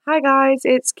Hi guys,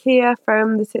 it's Kia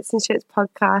from the Tits and Shits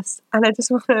podcast, and I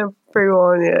just want to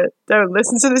pre-warn you, don't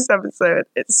listen to this episode.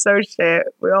 It's so shit.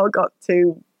 We all got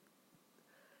too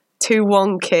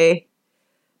wonky,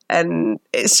 and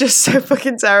it's just so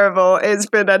fucking terrible. It's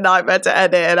been a nightmare to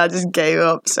edit, and I just gave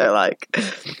up. So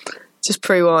just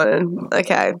pre-warning.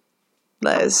 Okay,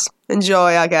 let's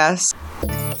enjoy, I guess.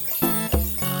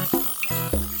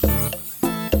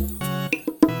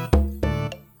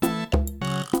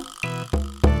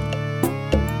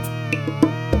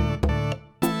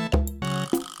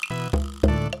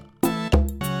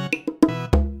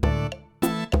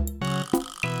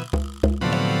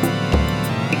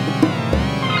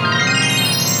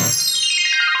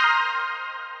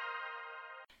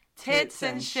 Tits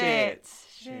and shits.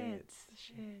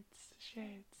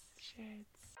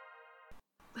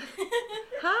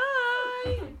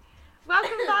 Hi!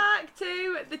 Welcome back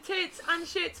to the Tits and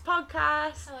Shits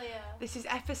podcast. Oh yeah. This is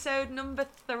episode number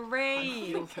 3. I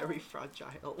feel very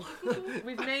fragile.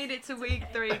 We've made it to week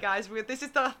 3, guys. This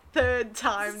is the 3rd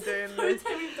time doing this.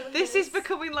 This is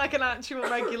becoming like an actual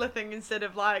regular thing instead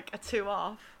of like a 2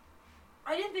 off.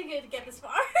 I didn't think it'd get this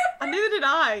far. And neither did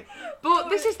I. But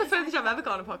this is the furthest I've ever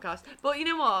gone on a podcast. But you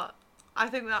know what? I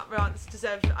think that rant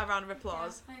deserves a round of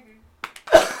applause. Yeah,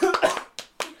 I agree.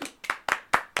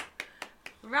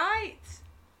 Right.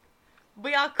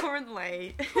 We are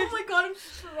currently Oh my god, I'm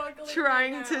struggling.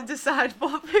 trying right to now. decide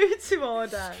what food to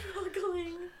order.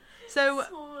 Struggling. So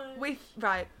much.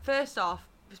 first off,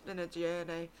 it's been a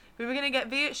journey. We were gonna get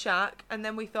Viet Shack, and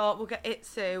then we thought we'll get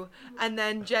Itsu, and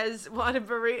then Jez wanted a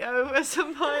burrito at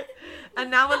some point, and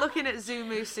now we're looking at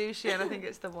Zumu Sushi, and I think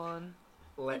it's the one.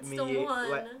 Let It's me the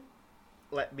one.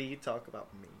 let me talk about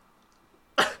me.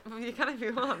 You can if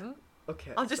you want.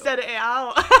 Okay. I'll just so- edit it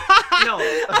out. No.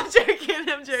 I'm joking.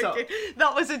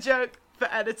 That was a joke for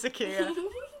editor Kia.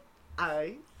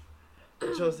 I,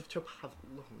 Joseph Chubb, have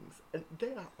lungs, and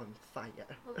they are on fire.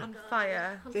 Oh my On God.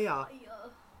 fire. On They are. fire.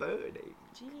 Burning.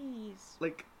 Jeez.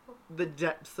 Like the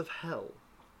depths of hell.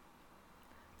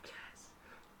 Jez.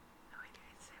 Are we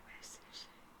doing Zumu Sushi?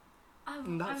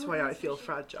 And that's I'm why I looking at feel sushi.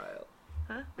 fragile.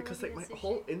 Huh? Because looking like my at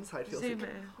whole sushi. inside feels like Zumu.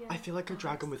 Yeah. I feel like a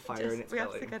dragon with fire in its We have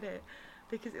belly. to get it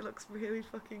because it looks really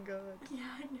fucking good.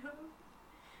 Yeah, I know.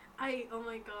 Oh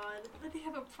my god. But they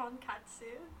have a prawn katsu.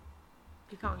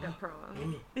 You can't get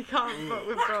prawn. You can't fuck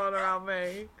with prawn around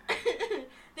me.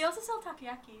 They also sell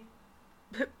takoyaki.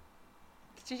 Did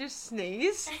you just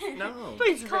sneeze? No.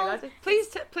 Please, It's called-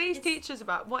 please teach us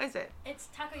about what is it? It's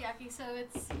takoyaki, so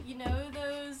it's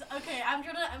those. Okay, I'm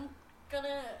gonna.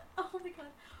 Oh my god.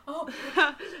 Oh.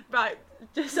 Right,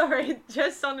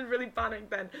 just sounded really panicked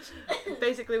then.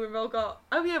 Basically, we've all got.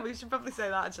 Oh yeah, we should probably say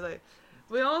that actually.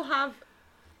 We all have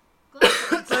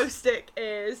glow stick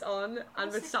ears on,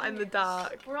 and we're stick sat in the ears.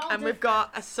 dark, We're all and we've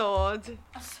got a sword,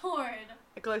 A sword.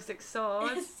 a glow stick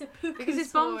sword. It's seppuku Because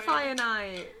it's sword. bonfire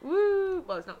night. Woo!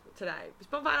 Well, it's not today. It's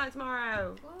bonfire night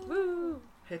tomorrow. Woo!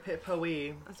 Hip hip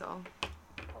hooey. That's all.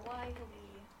 Hawaii.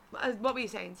 What were you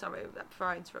saying? Sorry, before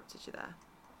I interrupted you there.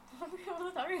 What are we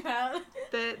talking about?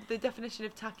 The definition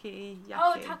of takoyaki.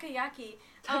 Oh, takoyaki.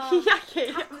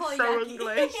 Takoyaki. I'm so takoyaki.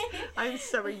 English. I'm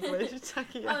so English.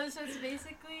 Takoyaki. Oh, so it's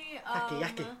basically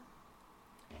Takoyaki.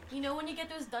 You know when you get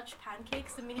those Dutch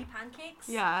pancakes, the mini pancakes?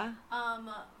 Yeah.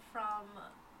 From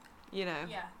You know.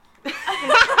 yeah.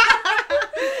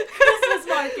 Christmas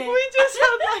market. We just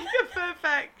had like a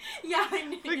perfect Yeah, I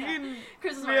knew. Yeah. fucking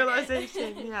Christmas market.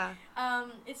 realization. Yeah.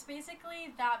 It's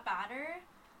basically that batter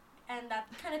and that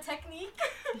kind of technique.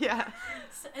 Yeah.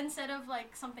 So instead of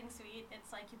like something sweet,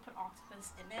 it's like you put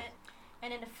octopus in it,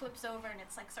 and then it flips over and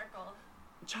it's like circle.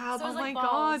 Child, So Oh it's my like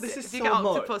god. balls. This is If you so get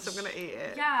octopus, much. I'm gonna eat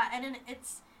it. Yeah, and then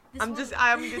it's. This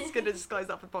I'm just gonna disclose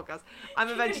that for the podcast. I'm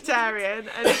a vegetarian,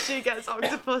 and if she gets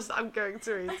octopus, I'm going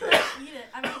to eat it. Eat it.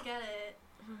 I'm gonna get it.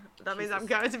 That means I'm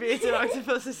going to be eating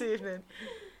octopus this evening.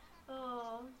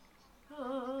 Oh.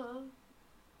 Oh.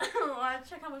 I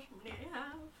check how much money I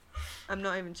have. I'm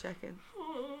not even checking.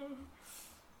 Oh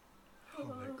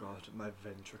my god, my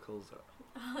ventricles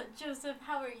are. Joseph,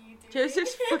 how are you doing?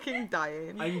 Joseph's fucking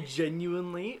dying. I'm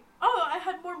genuinely I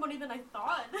had more money than I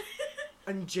thought.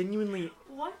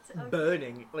 What? Okay.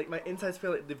 burning. Like my insides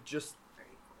feel like they've just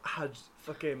had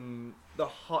fucking the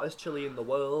hottest chili in the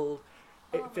world.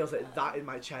 It Oh feels my like God. that in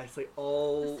my chest, like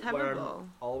all That's terrible.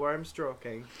 where I'm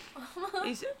stroking.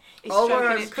 He's Oh, stroking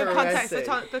I'm it. For context,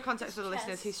 caressing. for context for the Chest.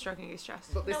 listeners, he's stroking his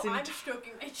chest. But this No, I'm ent-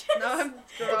 stroking my chest. No, I'm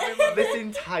grabbing my this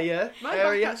entire My back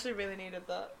area actually really needed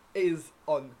that. is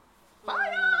on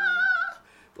fire.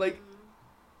 Like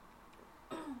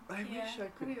I Yeah, wish I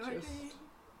could we are just.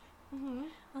 Mm-hmm.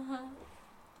 Uh-huh.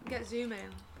 Get zoom in.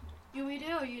 You we do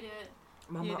or you do it?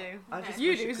 Mama, You do. I just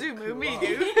You wish do, it could Zumu, cool me off.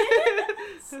 do.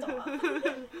 Stop.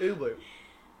 Uwu.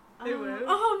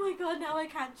 Oh my god, now I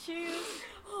can't choose.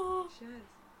 Oh. Shit. Do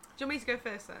you want me to go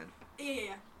first then?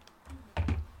 Yeah.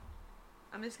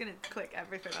 I'm just gonna click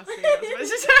everything I see that's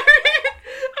vegetarian.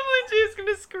 I'm literally just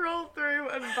gonna scroll through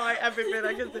and buy everything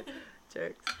I can see.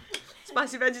 Jokes.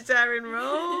 Spicy vegetarian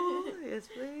roll. Yes,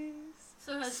 please.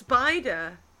 So has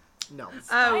Spider. No. Oh,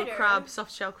 Spider? crab,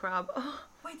 soft shell crab. Oh,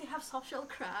 wait, they have soft shell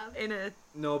crab. in a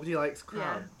Nobody likes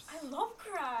crabs. I love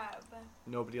crab.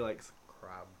 Nobody likes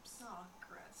crabs. Oh,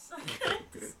 gross.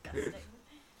 Disgusting.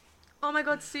 oh my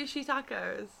god, sushi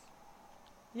tacos.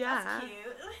 Yeah. That's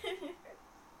cute.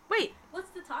 Wait, What's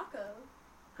the taco?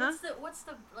 Huh? What's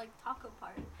the like taco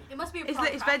part? It must be a it's prawn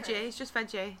it's cracker. veggie. It's just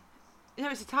veggie. No,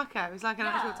 it's a taco. It's like an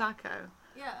actual Yeah. taco.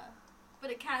 Yeah,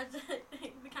 but it can't.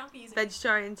 We can't be using.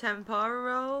 Vegetarian tempura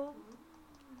roll.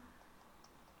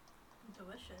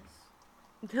 Delicious.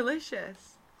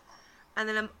 Delicious. And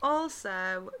then I'm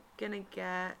also gonna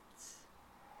get.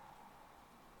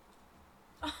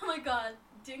 Oh my god,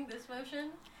 doing this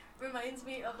motion reminds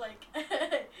me of like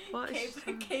What is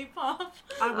she- K-pop.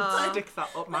 I would Oh. stick that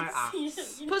up my Like,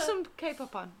 ass. you Put know- some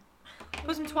K-pop on.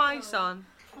 Put some Twice on.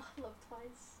 Oh, I love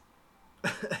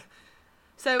Twice.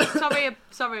 So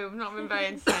sorry, we've not been very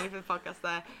entertaining for the podcast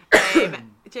there.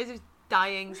 Joseph's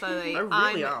dying slowly. I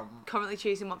really I'm am. currently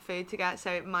choosing what food to get,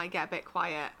 so it might get a bit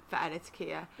quiet for editor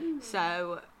Kia.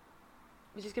 So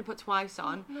we're just gonna put Twice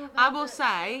on. No, I will velvet.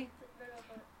 say, Red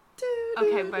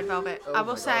velvet. okay, red velvet. Oh I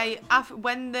will my say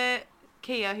when the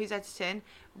Kia who's editing,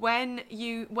 when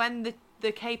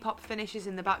the K-pop finishes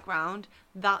in the background,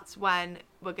 that's when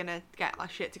we're gonna get our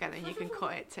shit together and you can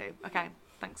cut it too. Okay,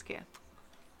 thanks, Kia.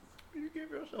 You give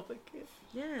yourself a kiss.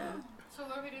 Yeah. So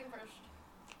what are we doing first?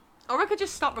 Or we could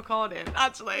just stop recording,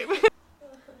 actually.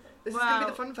 This is gonna be Wow.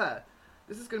 the fun fair.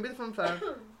 This is gonna be the fun fair.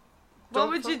 What Don't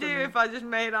would you fuck do with me. if I just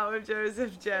made out with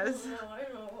Joseph, Jez? Oh, no, I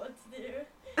don't know what to do.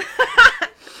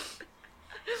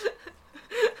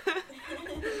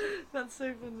 That's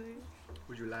so funny.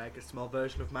 Would you like a small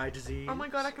version of my disease? Oh my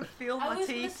god, I can feel I my was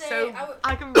gonna teeth say, so.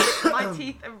 I My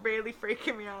teeth are really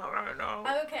freaking me out right now.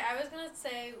 Okay, I was gonna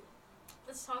say,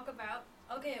 let's talk about.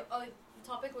 Okay, the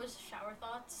topic was shower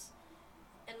thoughts,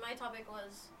 and my topic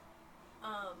was,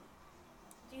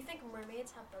 do you think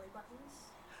mermaids have belly buttons?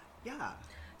 Yeah.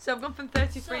 So I've gone from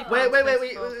 33 So- pounds Wait, to wait, 34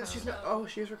 wait. pounds. She's not. Oh,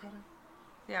 she's recording.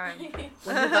 Yeah, I am.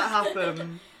 When did that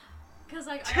happen? Cause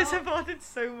like Jez I have ordered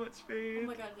so much oh food.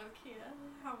 my god, no Kia,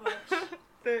 how much?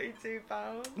 32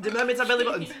 pounds. Do mermaids have belly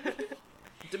buttons?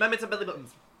 Do mermaids have belly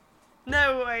buttons?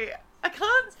 No, wait. I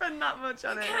can't spend that much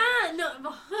on it. Can't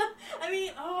no. I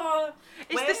mean, oh.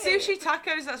 It's the sushi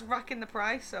tacos that's racking the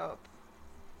price up.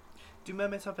 Do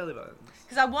mermaids have belly buttons?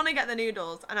 Because I want to get the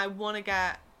noodles and I want to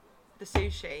get the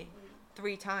sushi.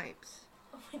 3 types.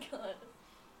 Oh my god.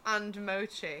 And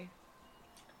mochi.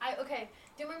 Okay.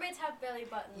 Do mermaids have belly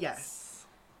buttons? Yes.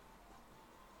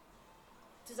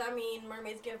 Does that mean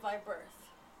mermaids give by birth?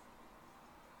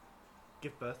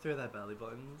 Give birth through their belly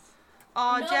buttons.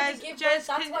 Oh, no, Jez, they give Jez, birth,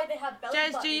 that's why they have belly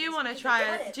Jez, buttons. do you want to because try they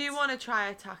get a? it. Do you want to try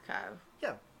a taco?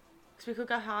 Yeah. Because we could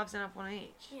go halves and have one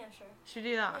each. Yeah, sure. Should we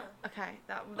do that? Yeah. Okay,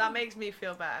 that makes me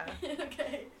feel better.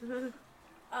 Okay.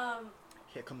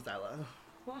 Here comes Ella.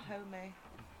 What homie?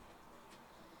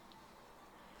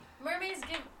 Mermaids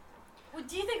give. Well,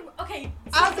 do you think? Okay.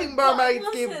 I think mermaids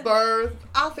give listen. birth.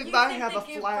 I think You they think have they a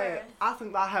give flap. birth? I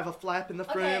think they have a flap in the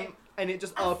frame, Okay. and it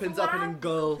just A opens up and flap?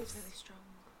 engulfs. Really strong.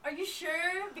 Are you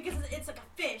sure? Because it's like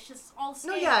a fish. It's all No,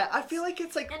 scales. yeah, I feel like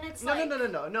it's like And it's no, like-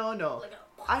 no. Like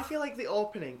I feel like the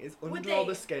opening is Would under all they-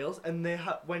 the scales, and they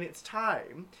have when it's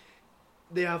time,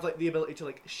 they have like the ability to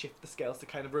like shift the scales to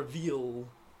kind of reveal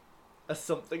a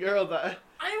something or other.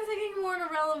 I'm thinking more in a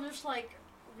realm of just like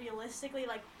realistically,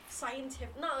 like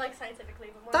scientific, not like scientifically,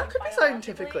 but more That like could be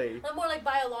biologically. scientifically. More like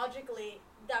biologically.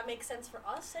 That makes sense for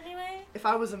us anyway. If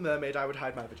I was a mermaid, I would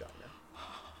hide my vagina.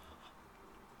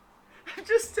 I've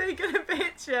just taken a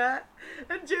picture,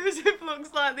 and Joseph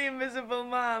looks like the Invisible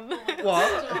Man.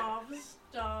 What? Stop.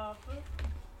 Stop.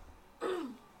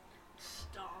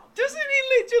 Stop. Doesn't he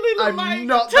literally look I'm like?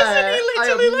 not doesn't there. he I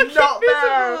literally am look not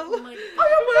there. Oh invisible? my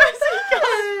Where's he god.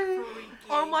 gone? Freaky.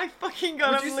 Oh my fucking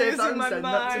god! Would I'm you save that losing and my send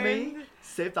mind. that to me?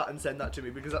 Save that and send that to me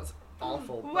because that's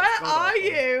awful. Where That's god are awful.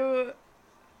 you?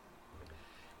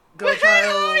 Girl Where are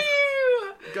child.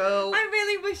 you? Girl. I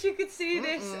really wish you could see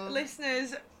this, Mm-mm.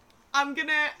 listeners.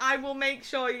 I will make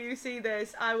sure you see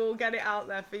this. I will get it out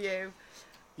there for you.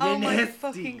 Oh my nasty.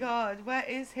 fucking god, where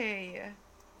is he?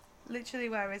 Literally,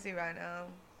 where is he right now?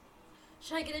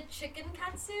 Should I get a chicken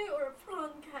katsu or a prawn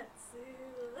katsu?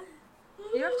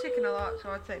 You have chicken a lot, so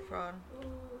I'd say prawn.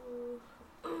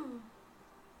 Ooh.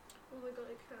 god,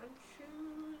 I can't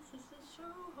choose. This is so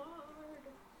hard.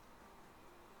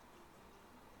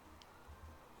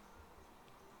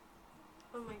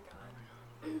 Oh my god.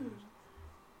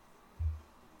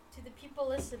 To the people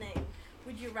listening,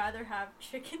 would you rather have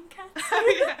chicken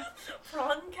katsu,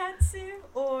 prawn katsu,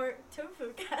 or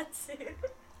tofu katsu?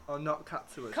 Or not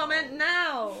katsu at Comment all.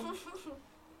 now.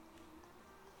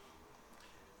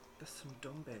 There's some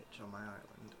dumb bitch on my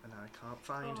island and I can't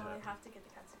find her. I have to get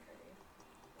the katsu curry.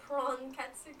 Prawn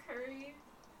katsu curry.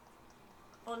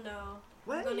 Oh no.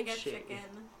 Where I'm gonna is get she?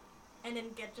 chicken. And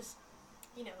then get just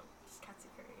katsu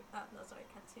curry. No, sorry,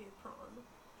 katsu prawn.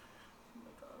 Oh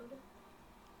my god.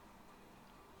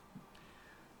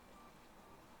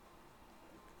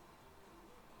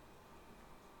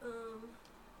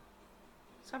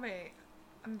 Sorry,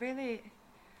 I'm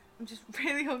just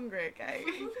really hungry, okay?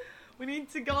 We need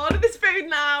to go order this food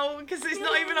now, because it's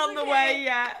not even on the way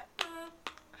yet.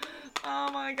 Oh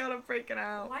my god, I'm freaking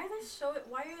out. Why are they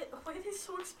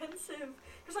so expensive?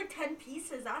 There's like 10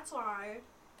 pieces, that's why.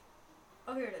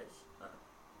 Oh, here it is.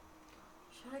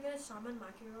 Should I get a salmon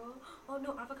maki roll? Oh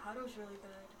no, avocado's really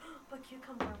good. But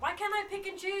cucumber. Why can't I pick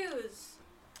and choose?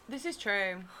 This is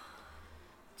true.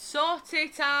 Sort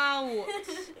it out,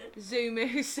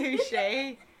 Zumu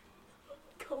Sushi.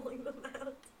 Calling them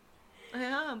out. I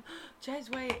am. Jez,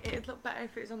 wait, it'd look better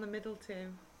if it was on the middle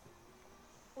too.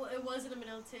 Well, it was in the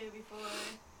middle too before.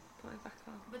 Put it back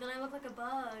on. But then I look like a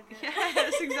bug. Yeah,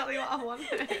 that's exactly what I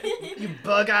wanted. You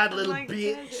bug-eyed little Like,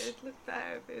 bitch. Jez, it'd look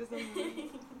better if it was on the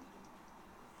middle.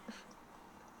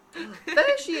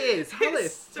 There she is. Holly,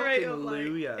 It's straight up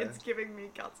hallelujah. like, it's giving me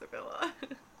caterpillar.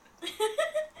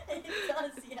 It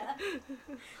does, yeah.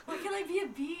 Why can't I be a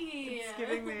bee? It's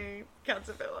giving me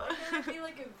caterpillar. Why can't I be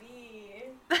like a bee?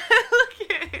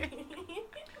 Look at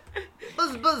it.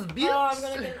 Buzz, buzz, bitch. Oh, I'm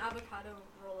gonna get an avocado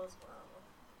roll as well.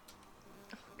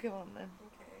 Go on then.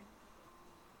 Okay.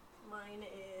 Mine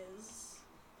is...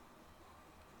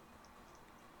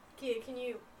 Kia, can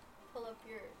you pull up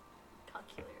your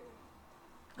calculator?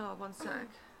 Oh, one sec.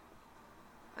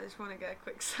 I just want to get a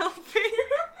quick selfie.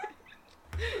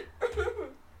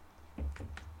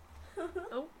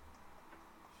 Oh.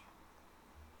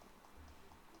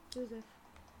 Joseph.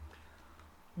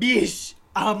 Bish,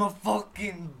 I'm a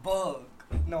fucking bug.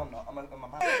 No, I'm not. I'm a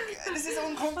man. This is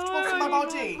uncomfortable for my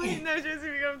body. Please, no, Joseph,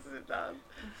 you have to sit down.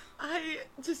 I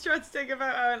just tried to take a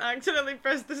photo and accidentally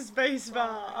pressed the space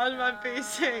bar on my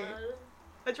PC.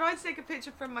 I tried to take a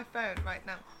picture from my phone right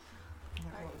now.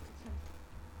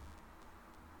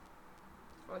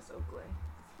 Oh, it's ugly.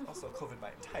 Also covered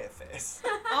my entire face.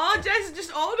 Oh, Jess,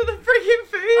 just order the freaking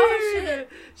food. Oh, shit.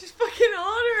 Just fucking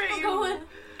order it. I'm going.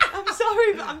 I'm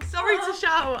sorry, but I'm sorry to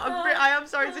shout. I am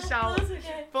sorry to shout. That's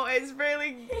okay. But it's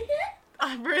really,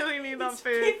 I really need that It's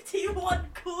food. 51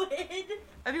 quid.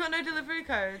 Have you got no delivery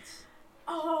codes?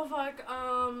 Oh, fuck.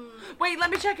 Wait, let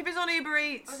me check if it's on Uber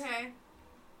Eats. Okay.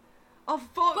 Oh,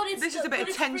 fuck. But it's This is a bit but of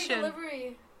it's free tension.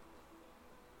 delivery.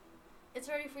 It's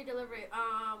already free delivery. Wait,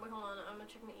 hold on. I'm gonna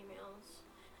check my emails.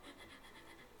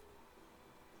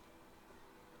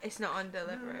 It's not on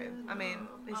delivery. I mean,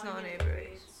 it's not on Uber Uber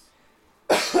Eats. Eats.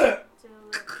 Can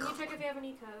you check if you have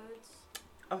any codes?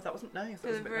 Oh, that wasn't nice. That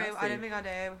was a bit Delivery, nasty. I don't think I do.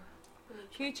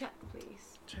 Can you Can you check,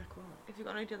 please? Check what? If you've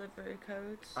got no delivery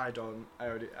codes. I don't. I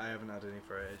haven't had any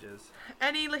for ages.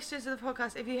 Any listeners of the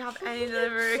podcast, if you have any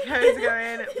delivery codes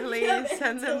going, If you please have any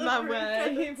send them my delivery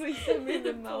way. codes, Please send me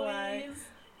them my way. Please.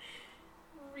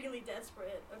 Really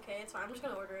desperate. Okay, it's fine. I'm just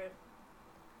gonna order it.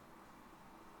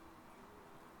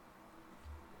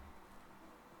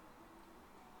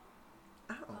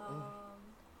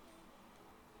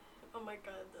 Oh my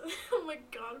god. Oh my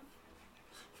god.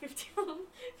 51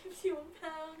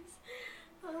 pounds.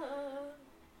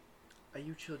 Are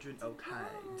you children okay?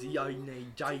 Do I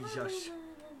need Jesus?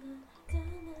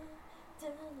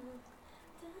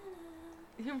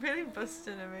 You're really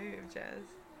busting a move, Jez.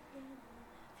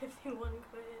 51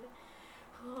 quid.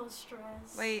 Oh,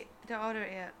 stress. Wait, don't order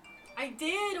it yet. I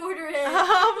did order it.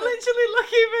 I'm literally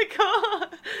looking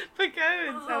for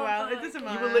codes. Oh well, it fuck. doesn't You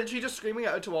matter. were literally just screaming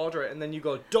at her to order it, and then you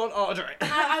go, "Don't order it."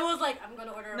 I was like, I'm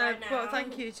gonna order it No, right now. well,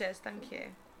 thank you, Jez. Thank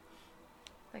you.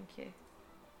 Thank you.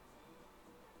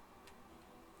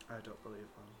 I don't believe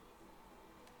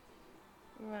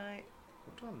them. Right.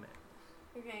 Hold on, mate.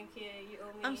 Okay, Kia, you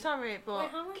owe me. I'm sorry, but Wait,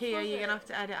 how much Kia, was you're it? gonna have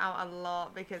to edit out a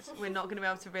lot because we're not gonna be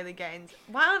able to really get into.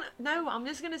 No, I'm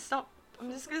just gonna stop. I'm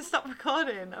just gonna stop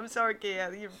recording. I'm sorry,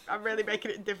 Kia. I'm really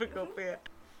making it difficult for you.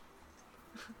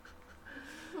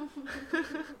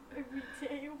 Every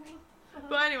day.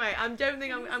 But anyway, I'm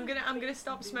gonna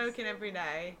stop smoking every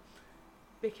day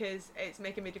because it's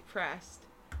making me depressed,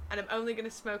 and I'm only gonna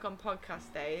smoke on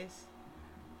podcast days.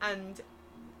 and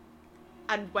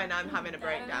when I'm having a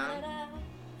breakdown.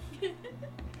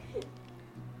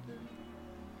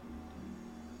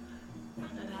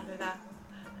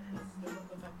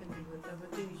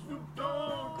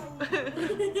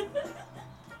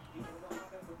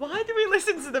 Why do we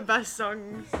listen to the best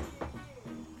songs?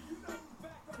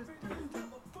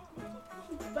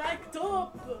 Backed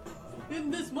up in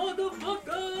this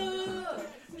motherfucker.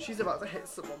 She's about to hit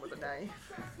someone with a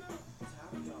knife.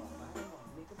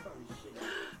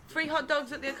 Free hot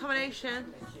dogs at the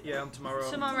accommodation Yeah, on tomorrow.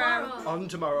 tomorrow. On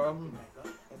tomorrow.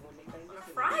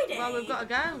 Friday. Well, we've got to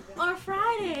go on a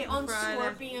Friday. On Friday.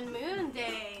 Scorpion Moon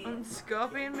Day. on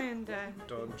Scorpion Moon Day.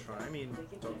 Don't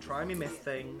try me, Miss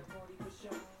Thing.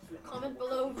 Comment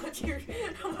below what your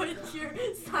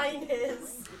sign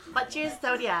is. What's your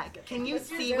zodiac? Can you What's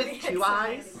your see with zodiac 2 sign?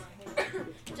 eyes?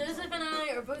 Joseph and I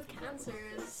are both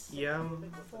Cancers. Yeah.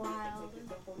 Wild.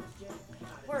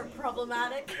 We're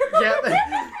problematic.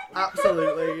 Yeah.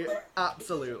 Absolutely.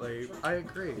 I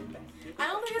agree. I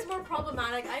don't think it's more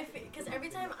problematic. Because every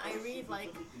time I read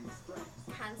like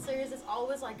Cancers, it's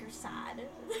always like you're sad.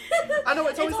 I know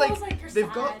it's always like you're they've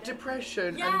sad. got depression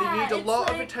and Yeah, they need a it's lot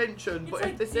of like- attention, It's but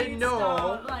like, if they say dude, no,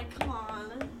 stop. Like, come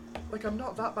on. like I'm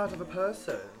not that bad of a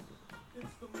person.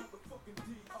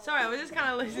 Sorry, I was just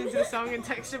kind of listening to the song and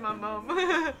texting my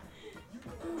mum.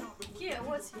 Yeah,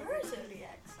 what's your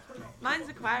zodiac? Mine's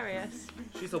Aquarius.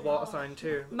 She's a water sign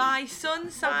too. My sun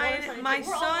sign, sign. my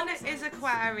We're all sun water is signs.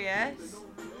 Aquarius.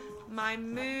 My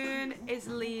moon is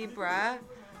Libra,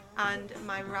 and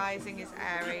my rising is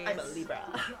Aries. I'm a Libra.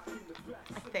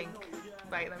 I think.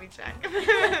 Wait, let me check.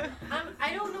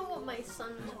 I don't know what my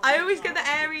sun. I always get the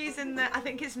Aries and the. I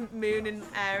think it's moon and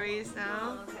Aries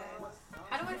now. Oh, okay.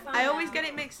 How do I find I always out? get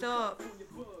it mixed up.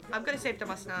 I've got it saved on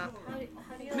my snap. How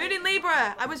do you Moon in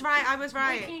Libra. I was right.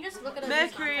 Wait, can you just look at it?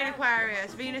 Mercury in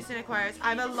Aquarius, Venus in Aquarius.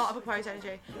 I have a lot of Aquarius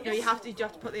energy. No, you have to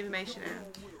put the information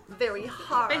in. Very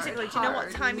hard. Basically, do you know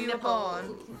what time you were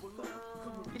born?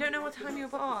 You don't know what time you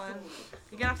were born?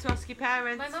 You're gonna have to ask your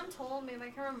parents. My mom told me, but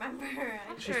I can't remember.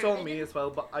 She told me as well,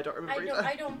 but I don't remember either.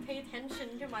 I don't pay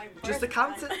attention to my birth Just a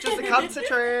time. cancer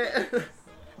trait.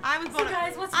 I was born.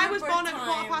 guys, what's I your was birth born at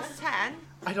time? 10:15.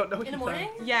 I don't know. In the morning?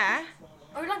 Yeah,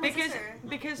 Or like my because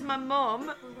sister. my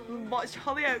mum watched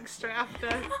Hollyoaks straight after,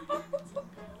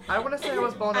 I want to say I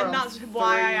was born and around that's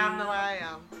why I 3. am the way I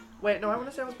am. Wait, no, I want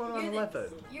to say I was born around You're the-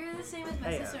 11. You're the same as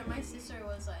my Yeah. sister. My sister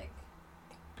was like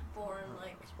born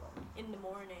like in the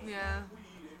morning. Yeah.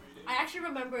 I actually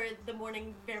remember the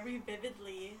morning very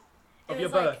vividly. It Of your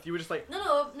was, like- birth, you were just like,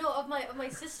 No, of my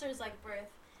sister's like birth.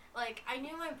 Like I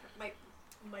knew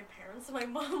my parents, my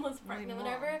mom was pregnant, mom.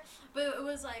 whatever. But it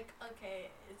was like, okay,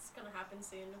 it's gonna happen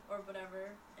soon or whatever.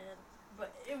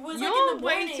 But it was like in You're the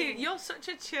way morning. too. You're such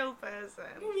a chill person.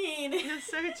 I mean, You're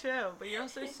so chill, but you're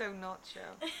also so not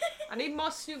chill. I need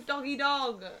more Snoop Doggy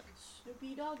Dogg.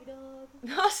 Snoopy Doggy Dog.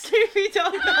 Not Snoopy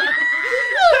Doggy Dogg.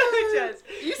 Jess,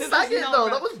 you no, sang that's it not though.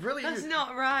 right. That was brilliant. That's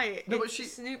not right. No, but It's she-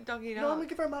 Snoop Doggy No, I'm Dogg. gonna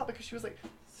give her a mark because she was like,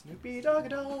 Snoopy Doggy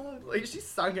Dog. Like she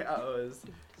sang it at us.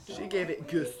 She gave it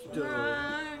gusto.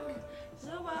 So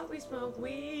what we smoke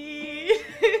weed.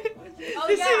 Oh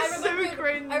This yeah, is I remember. so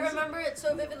cringe. I remember it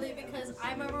so vividly because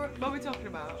I remember. What are we talking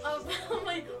about?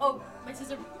 My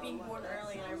sister being born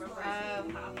early, and I remember it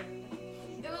happened.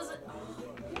 It was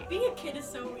being a kid is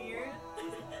so weird.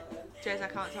 Jez, I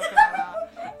can't talk about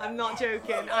that. I'm not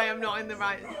joking. I am not in the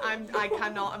right. I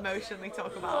cannot emotionally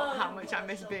talk about how much I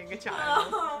miss being a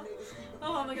child.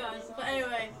 Oh my gosh. But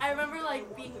anyway, I remember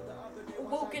like being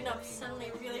woken up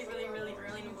suddenly really early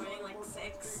in the morning, like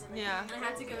 6. Yeah. And I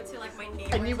had to go to like my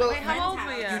neighbor's. And you were- like, Wait, how old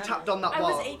friend's were house. you? You tapped on that I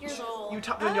watch. was 8 years old. You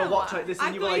tapped on your watch like this, and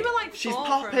I you thought were you like, were, like, she's 4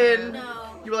 popping. for a minute.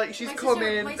 No. You were like, she's My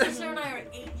coming. My sister and I are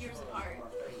 8 years apart.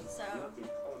 So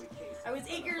I was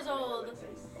 8 years old,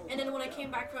 and then when I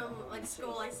came back from like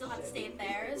school, I still had to stay at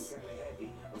theirs.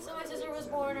 So my sister was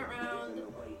born around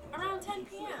 10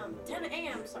 p.m. 10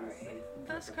 a.m. Sorry.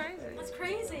 That's crazy. That's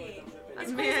crazy. That's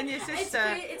It's me crazy. and your sister.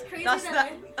 It's crazy That's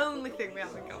that the only thing we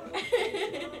have in common. I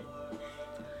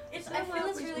feel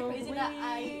it's really crazy that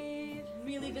I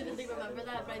really vividly remember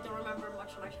that, but I don't remember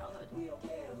much of my childhood.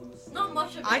 Not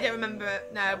much of it. I don't remember.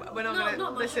 No, we're not Not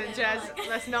gonna much listen, of it, Jez. like-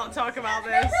 Let's not talk about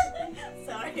this.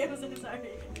 Sorry, I'm so sorry.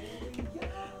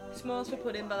 S'mores for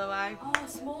pudding, by the way. Oh,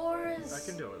 s'mores. I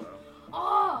can do it though.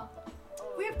 Oh,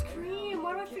 whipped cream.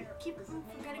 Why do I keep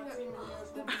forgetting whipped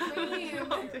cream?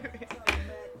 Can't do it.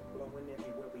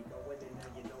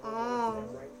 Oh.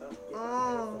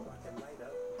 Oh.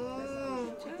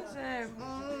 Joseph.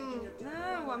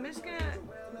 No, I'm just gonna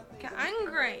get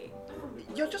angry.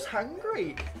 You're just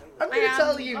hungry. I'm I'm going to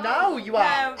tell you now, you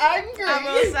are angry. I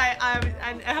will say,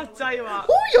 and I'll tell you what.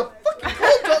 Oh, you're fucking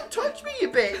cold. Don't touch me, you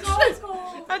bitch. It's always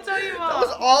cool. I'll tell you what. That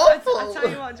was awful. I'll tell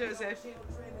you what, Joseph.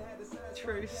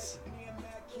 Truce.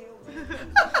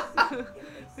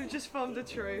 We've just formed a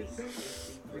truce.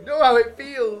 We know how it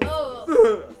feels.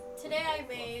 Oh, today I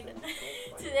made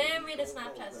a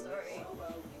Snapchat story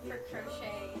for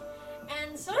crochet,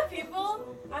 and some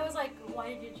people, I was like,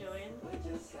 why did you join?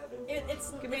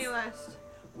 It's Give me a list.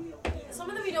 some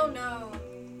of them we don't know,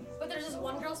 but there's this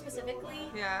one girl specifically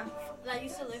Yeah. that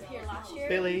used to live here last year.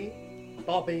 Billy,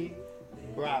 Bobby,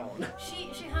 Brown. She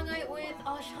hung out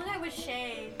with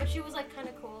Shay, but she was like kind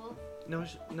of cool. No,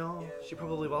 she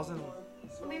probably wasn't.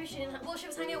 Maybe she didn't. Well, she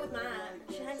was hanging out with Matt.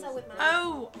 She hangs out with Matt.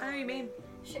 Oh, I know what you mean.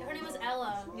 Her name was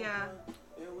Ella. Yeah.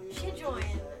 She joined.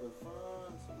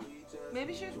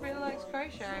 Maybe she just really likes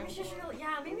crochet.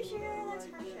 Maybe she really likes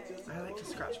crochet. I like to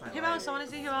scratch my Who leg. else? I want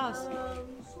to see who else.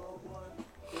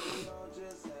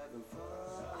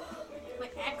 My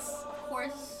ex, of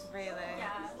course. Really? Yeah.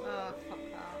 Oh, fuck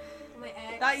that. My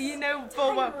ex. That you know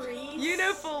full well. Tyrese. You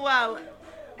know full well.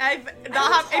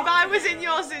 If I was in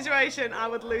your situation, I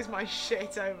would lose my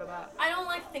shit over that. I don't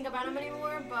like to think about him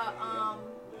anymore, but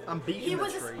I'm beating he the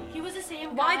was tree. he was the same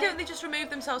guy. Why don't they just remove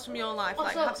themselves from your life?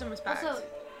 Like, have some respect.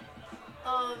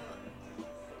 Also,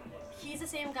 he's the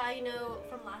same guy, you know,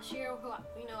 from last year who,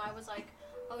 you know, I was like,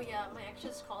 oh yeah, my ex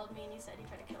just called me and he said he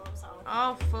tried to kill himself.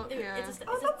 Oh, fuck Dude, yeah. it's That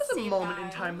was the a same moment guy.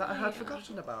 in time that I had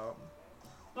forgotten about.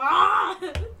 Ah!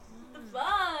 The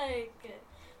fuck?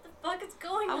 The fuck is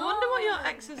going I on? wonder what your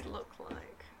exes look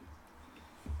like.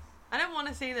 I don't want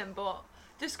to see them, but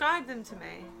describe them to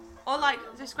me. Or like,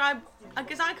 describe,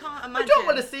 because I can't imagine I don't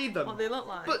want to see them. what they look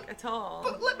like But- at all.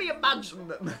 But let me imagine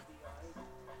them.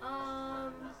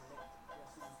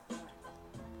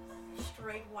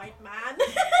 Straight white man.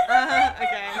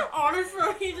 Okay. Honestly,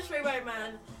 he's a straight white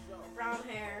man. Brown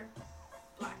hair,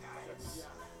 black eyes.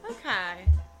 Okay.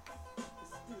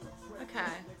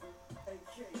 Okay.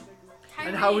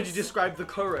 And how would you Tyrese, describe the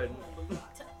current?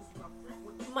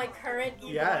 my current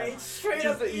e-boy? Yes, Straight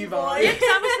just up the e-boy. e-boy. Yeah, 'cause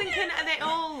I was thinking, are they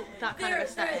all that kind of They're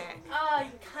aesthetic?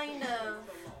 kind of.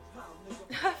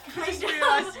 I just Kind of.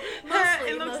 realised Mostly,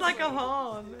 it looks like a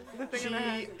horn. The thing in her She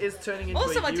head. is turning into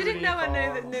Also, a I didn't know I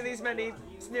unicorn. knew these many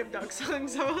Snoop Dogg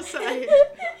songs, I will say.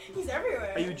 He's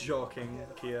everywhere. Are you joking,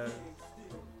 Kia?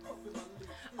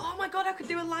 Oh my god, I could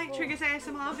do a Light Triggers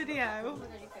ASMR video.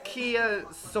 Kia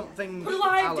something. Do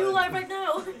live Allen. right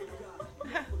now.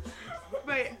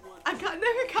 Wait, I can't, no,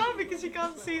 I can't because you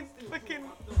can't see fucking,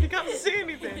 you can't see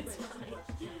anything. It's fine.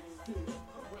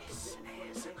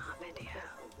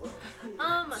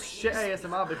 Shit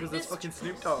ASMR because there's This- fucking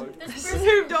Snoop Dogg. This person,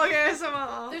 Snoop Dogg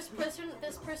ASMR.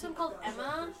 this person called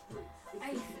Emma.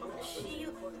 She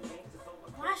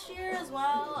last year as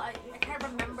well. I can't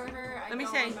remember her. Let me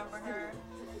don't see. remember her.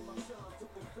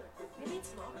 Maybe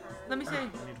it's not her. Let me see. I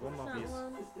need one more piece.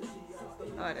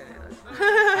 Oh, I don't know. I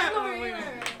don't know her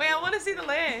either. Wait, I want to see the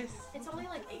list. It's only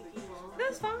like 8 people.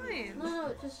 That's fine.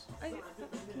 No, just can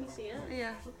you see it?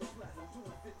 Yeah.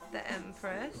 The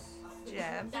Empress,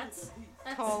 Jeb, That's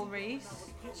Tall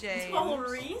Reese, James. Tall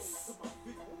Reese.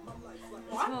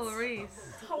 What? Tall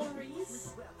Reese. Tall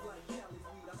Reese.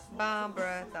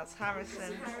 Barbara, that's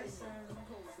Harrison. Harrison.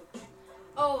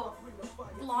 Oh,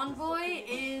 Blonde Boy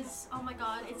is, oh my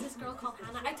god, it's this girl called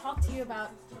Hannah. I talked to you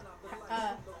about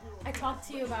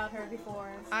her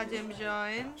before. Adam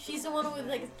Join. She's the one with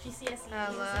like GCSEs.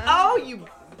 Ella. Oh, you.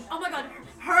 Oh my god,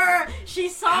 her! She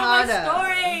saw Hannah. my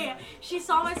story! She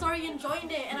saw my story and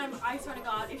joined it, and I swear to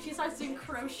god, if she starts doing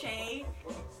crochet,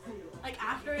 like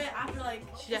after like,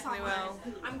 She definitely saw mine,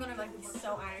 will. I'm gonna like be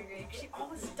so angry. She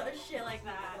always does shit like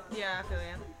that. Yeah, I feel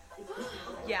you.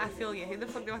 Yeah, I feel you. Who the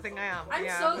fuck do I think I am? I'm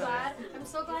Yeah, I so feel you. glad. I'm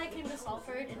so glad I came to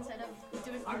Salford instead of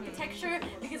doing architecture,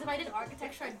 because if I did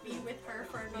architecture, I'd be with her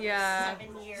for another Yeah.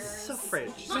 7 years.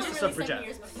 Suffrage. She's Not a really 7 suffragette.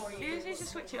 years before You you. just need to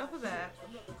switch it up a bit.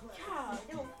 Yeah,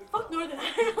 yo, fuck Northern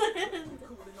Ireland.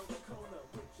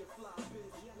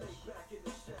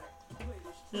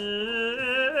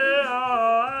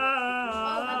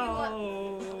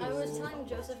 I was telling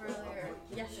Joseph earlier,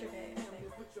 yesterday, I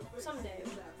think, someday.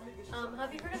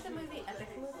 Have you heard of the movie Epic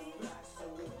Movie?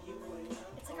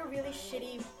 It's like a really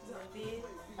shitty movie.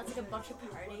 That's like a bunch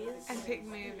of parties. Epic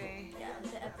movie. Yeah,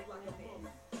 the Epic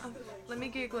Movie. Let me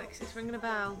Google it 'cause it's ringing a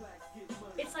bell.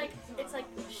 It's like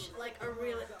a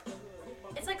real.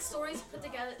 It's like stories put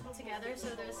together. So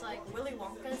there's like Willy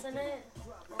Wonka's in it.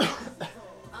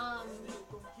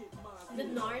 the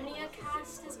Narnia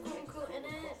cast is quote unquote in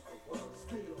it.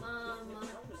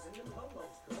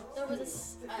 There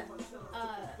was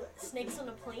a snakes on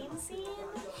a plane scene.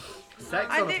 Sex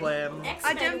I on a did- plane.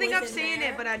 I don't think I've was in seen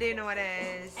there. it, but I do know what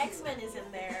it is. X-Men is in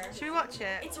there. Should we watch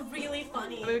it? It's really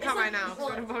funny. I mean, we can't It's right now, like, 'cause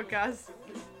we're on a podcast.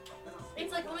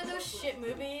 it's like one of those shit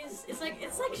movies. It's shit.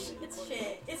 It's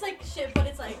like shit, but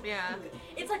it's like Yeah.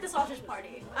 it's like the Sausage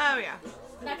Party. Oh, yeah.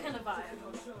 That kind of vibe.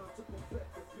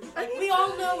 Like we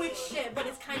all know it's shit, but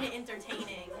it's kind of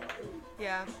entertaining.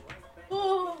 Yeah.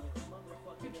 Oh,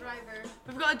 good driver.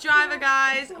 We've got a driver,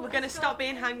 guys. We're going to stop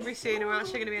being hungry soon and we're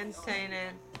actually going to be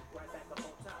entertaining.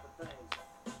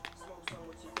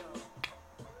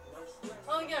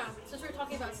 Oh yeah, since we were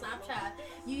talking about Snapchat,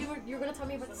 you were gonna tell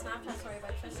me about the Snapchat story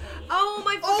about Tristan. Oh,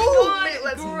 my Oh, God. mate,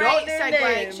 let's Great not name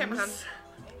segue. names. Shake my hand.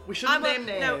 We shouldn't name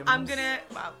names. No,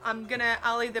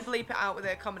 I'll either bleep it out with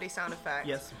a comedy sound effect.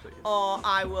 Yes, please. Or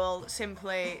I will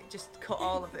simply just cut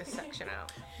all of this section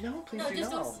out. No, please No, do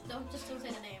just not. don't say the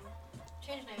name.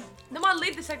 Change name. No, I'll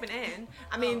leave the segment in.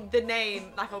 I mean, the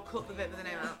name, like I'll cut the bit with the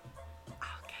name out.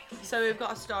 Okay. So we've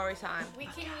got a story time. We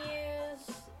can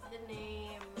use the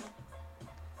name.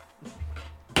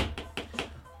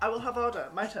 I will have order.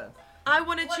 My turn. I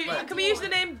want to What choose. name Can do we you use the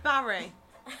want? name Barry?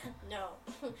 No.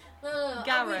 No.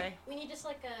 Gary. We need just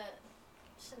like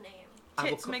just a name. I will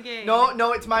Tits co- McGee.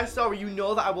 No, it's my story. You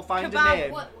know that I will find Kebab. a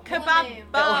name. What Kebab name?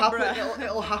 Barbara.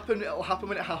 It'll happen. It'll happen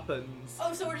when it happens.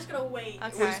 Oh, so we're just gonna wait.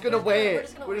 Okay. We're just gonna We're wait.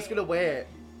 just gonna We're just wait. gonna wait.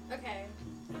 Okay.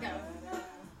 Go.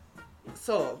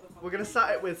 So we're gonna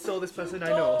start it with this person I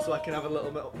know, so I can have a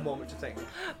little moment to think.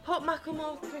 Put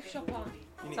Macklemore thrift shop on.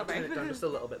 You need Sorry. to turn it down just a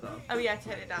little bit though. Oh yeah,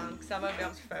 turn it down because I won't be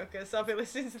able to focus. I'll be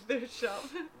listening to the shop.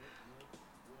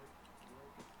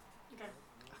 Okay.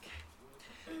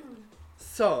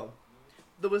 So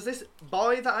there was this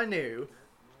boy that I knew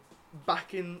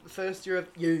back in first year of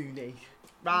uni,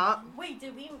 right? Wait,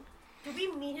 did we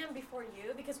meet him before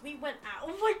you? Because we went out.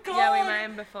 Oh my god. Yeah, we met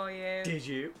him before you. Did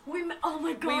you? Oh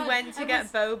my god. We went to I get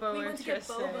was- boba we with went to get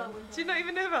Tristan. boba with Do you him. not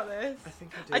even know about this? I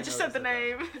think I do. I just said the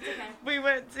name. It's okay. We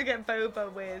went to get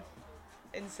boba with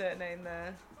insert name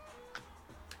there.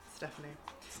 Stephanie.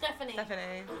 Stephanie.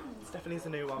 Stephanie's the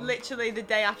new one. Literally the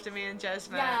day after me and Jez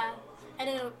met. Yeah. And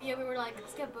then we were like,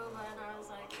 let's get boba, and I was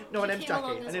like, No, her she name's came along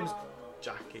Jackie. Her as name's well.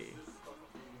 Jackie.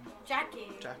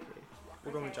 Jackie. Jackie.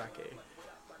 We're going with Okay. Jackie.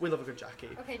 We love a good Jackie.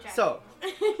 Okay, Jackie. So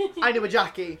I knew a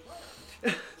Jackie.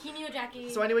 He knew a Jackie.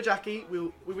 So I knew a Jackie. We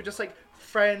were just like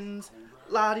friends,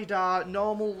 la-di-da,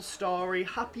 normal story,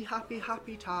 happy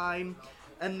time.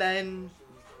 And then,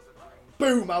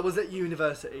 boom, I was at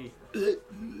university.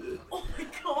 Oh my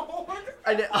god.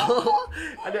 And it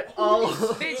all...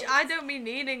 Bitch, I don't be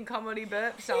needing comedy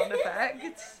burp sound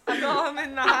effects. I got them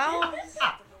in the house.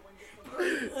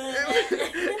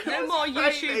 No more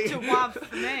YouTube to WAV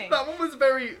for me. That one was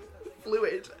very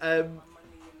fluid. That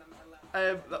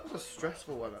was a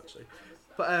stressful one actually.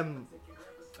 But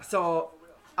so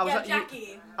I was Yeah, at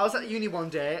Jackie. I was at uni one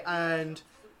day and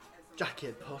Jackie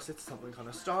had posted something on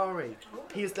a story.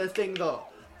 Here's the thing though.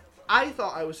 I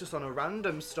thought I was just on a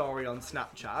random story on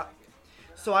Snapchat.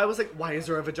 So I was like, why is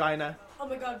there a vagina? Oh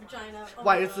my god, vagina. Oh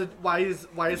Why my is God. why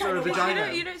is there a Vagina,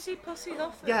 vagina? You don't see pussy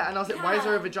often. Yeah, and I was like, why is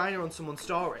there a Yeah. vagina on someone's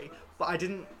story? But I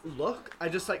didn't look. I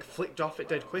just like flicked off it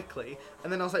dead quickly.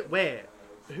 And then I was like, wait,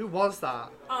 who was that?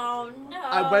 Oh no.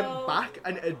 I went back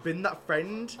and it had been that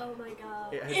friend. Oh my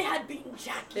god. It It had- had been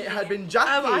Jackie. It had been Jackie.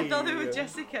 Oh, I thought it was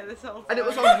Jessica this whole time. And it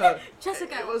was on her.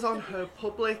 Jessica. It was on her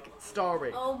public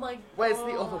story. Oh my god. Where's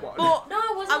the other one? But No,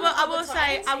 it wasn't. I will on the say,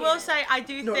 public I will site. say, I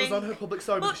do No, it think. was on her public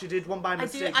story because But she did one by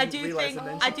mistake. I and do realised think, and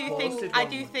then I she do posted I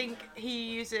one. do think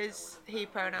he uses he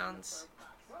pronouns.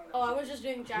 Oh, I was just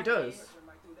doing Jackie. He does.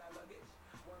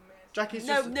 Jackie's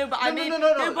No, just... no, but I mean, no.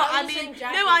 but I I was mean, saying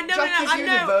Jackie. no, I know, Jackie's I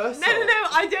know, universal. no,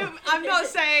 I don't. I'm not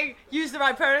saying use the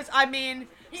right pronouns. I mean,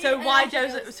 so He why actually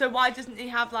does does. so why doesn't he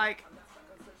have like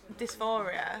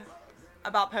dysphoria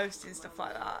about posting stuff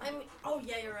like that? I mean, oh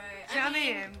yeah, you're right. Do you know what I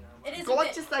mean? It is. a God,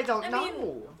 bit, just I don't I know.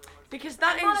 mean, Because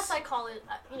that I'm not a is, psychologist.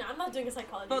 I'm not doing a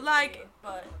psychology. But, like, degree,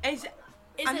 but is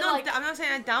is I'm it not like I'm not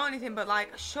saying I doubt anything, but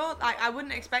like sure, like I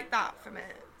wouldn't expect that from it.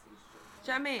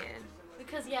 Do you know what I mean?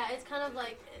 because yeah, it's kind of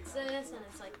like it's this and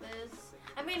it's like this.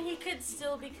 I mean, he could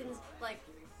still be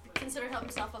consider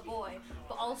himself a boy,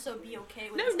 but also be okay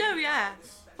with. his No, yeah.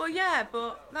 ignorance. But yeah,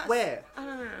 but that's Where? I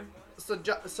don't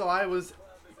know. So I was...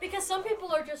 Because some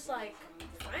people are just like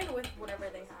fine with whatever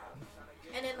they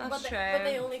have, and then That's but true.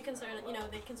 they only consider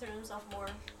they consider themselves more.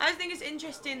 I just think it's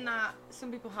interesting that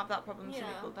some people have that problem, some Yeah.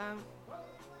 people don't.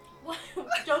 What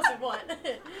Joseph? What?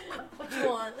 What you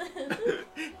want?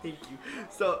 Thank you.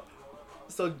 So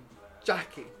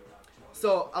Jackie.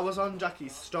 So I was on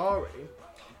Jackie's story,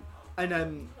 and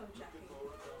Oh,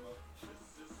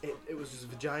 Jackie. it was just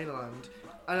vagina land,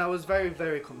 and I was very,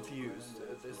 very confused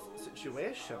at this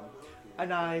situation.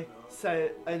 And I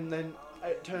said, and then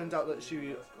it turned out that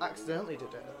she accidentally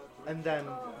did it, and then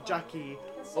Jackie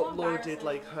That's so uploaded embarrassing.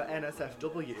 like her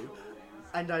NSFW,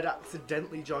 and I'd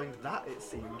accidentally joined that, it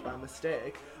seemed, by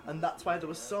mistake, and that's why there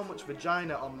was so much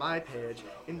vagina on my page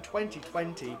in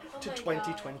 2020 to Oh my God.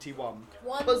 2021.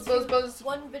 One, Buzz, buzz, buzz.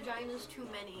 One vagina's too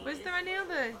many. Was there any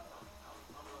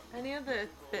other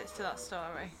bits to that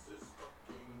story?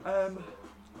 Um,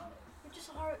 You just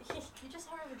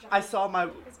saw her vagina. I saw my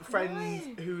It's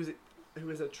friend who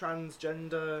is a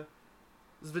transgender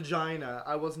vagina.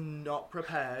 I was not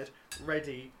prepared,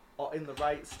 ready, or in the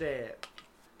right state.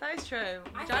 That is true.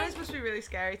 I Vaginas think- must be really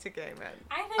scary to game in.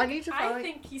 I need to I find-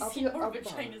 think he's I'll seen be- more I'll be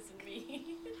back. vaginas than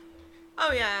me.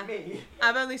 Oh yeah. Me.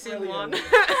 I've only seen Brilliant. one. And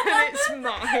it's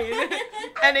mine.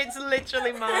 And it's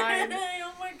literally mine.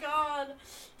 Oh my god.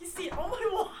 You see, oh my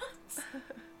what?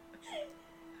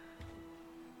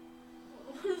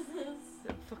 What is this? It's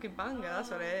a fucking banger,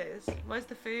 that's what it is. Where's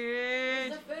the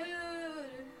food? The food.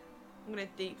 I'm gonna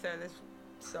deep throw this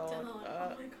sword. Oh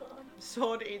my god.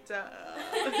 Sword eater.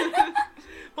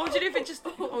 What would you do if it just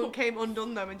came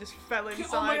undone though and just fell Oh my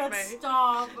inside god, me?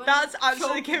 stop. That's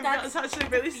actually Choke- that's actually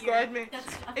really a fear. scared me. That's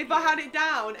a If fear. I had it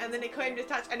down and then it came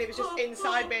detached and it was just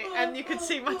inside me and you could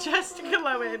see my chest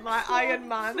glowing like Iron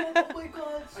Man. Oh my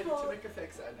god, I need to stop. make a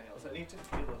fake set of nails. I need to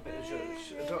feel a bit of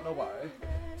zhuzh. I don't know why.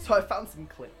 So I found some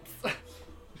clips. Oh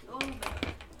my god.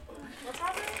 What's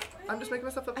happening? I'm just making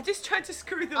myself I up. just tried to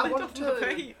screw the I lid want off to. my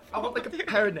vape. I want like a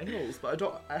pair of nails, but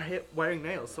I hate wearing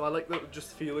nails, so I like the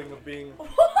just feeling of being. What?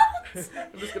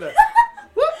 I'm just gonna.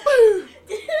 Whoop!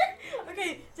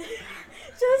 Okay,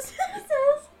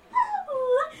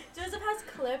 Joseph has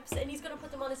clips and he's gonna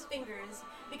put them on his fingers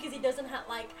because he doesn't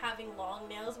like having long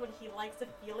nails, but he likes the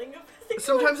feeling of the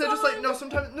Sometimes I clips just like on. no.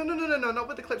 Sometimes no, not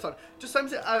with the clips on. Just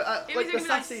sometimes It like was the gonna be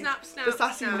like sassy, snap, snap, the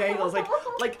sassy snap. nails,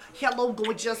 like hello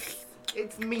gorgeous,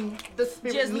 it's me, the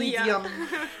spirit Just Leah. medium.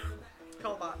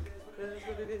 Call back.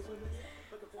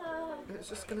 It's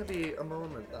just gonna be a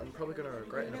moment that I'm probably gonna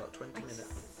regret in about 20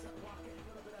 minutes.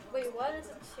 Wait, what is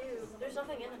it too? There's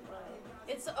nothing in it, right?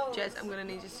 It's Jez, I'm gonna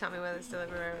need you to tell me where this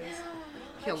delivery is.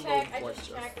 I Hello, checked. I gorgeous.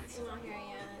 just checked. It's not here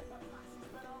yet.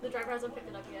 The driver hasn't picked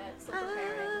it up yet. Still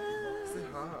preparing.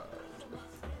 It's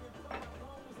hard.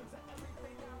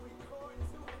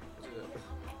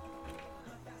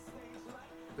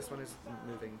 This one is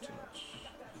moving too much.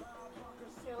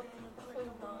 Still, please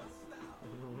not.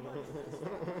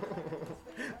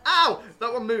 Ow!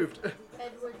 That one moved.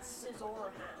 Edward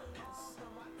Scissorhands.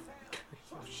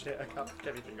 Oh shit! I can't pick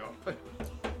anything up.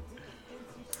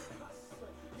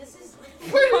 This is.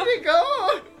 Where did it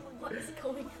go? What is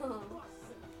going on?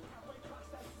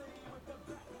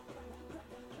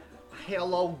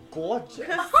 Hello, gorgeous.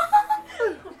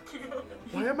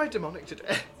 Why am I demonic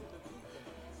today?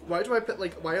 Why do I put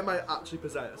like? Why am I actually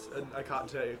possessed and I can't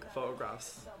take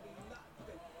photographs?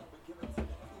 Oh my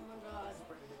god.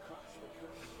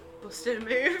 Busted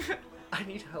move. I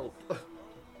need help.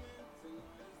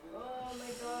 Oh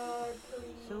my god,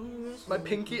 please. My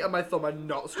pinky and my thumb are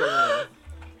not strong enough.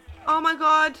 Oh my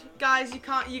god, guys,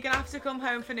 you're gonna have to come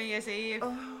home for New Year's Eve.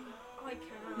 Oh, I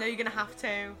can't. No, you're gonna have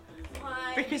to.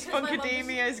 Why? Because my mom just-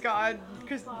 Funkademia's got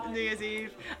New Year's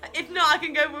Eve. If not, I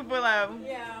can go with Willow.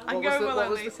 Yeah. I can What go was with the Willow,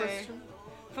 question?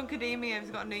 Lucy. Funkademia's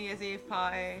got a New Year's Eve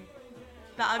party.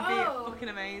 That'd be Oh. fucking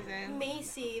amazing.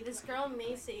 Macy, this girl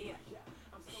Macy,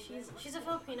 she's a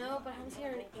Filipino, but I haven't seen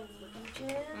her in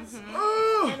ages. Mhm.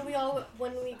 Oh! And we all,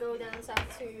 when we go down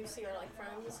south to see our like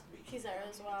friends, she's there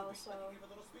as well. So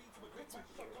it's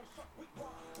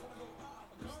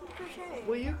she's in crochet.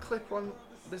 Will you clip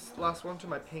this last one to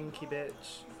my pinky,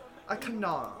 bitch? I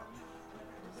cannot.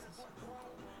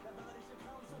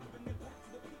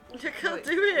 I can't Wait,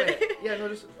 do it. Wait. Yeah, no,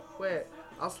 just wait.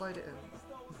 I'll slide it in.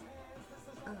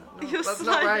 No, You'll that's slide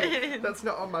not right. it in. That's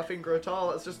not on my finger at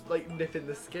all. It's just like nipping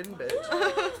the skin, bitch.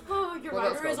 Oh, your Well,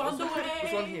 that's rider is got- on the way.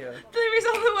 There's one here. There is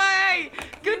on the way.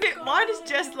 Goodness, why does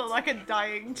Jess look like a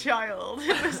dying child in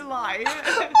this light?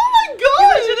 Oh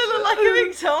You should look like a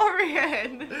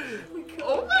Victorian.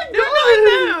 Oh my No,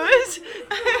 not nose.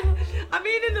 I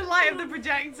mean, in the light of the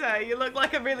projector, you look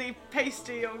like a really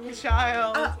pasty young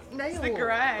child. Nail. It's the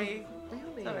grey.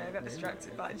 Nail. Sorry, I got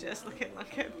distracted by Jess looking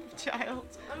like a child.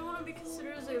 I don't want to be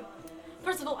considered as a,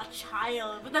 first of all, a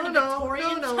child, but then No, a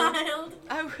Victorian no. child.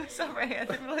 Oh, sorry, I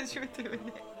didn't realise you were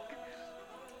doing it.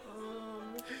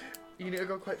 You need to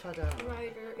go quite far down.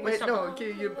 Rider. Wait, Stop. no,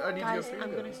 okay, I need Guys, to go I'm through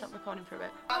going to them. stop recording for a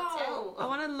bit. Oh. I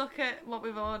want to look at what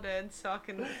we've ordered so I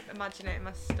can imagine it in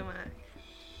my stomach.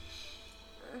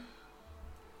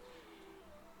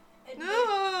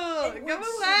 No! Go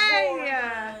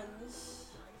away!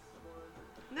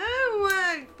 No!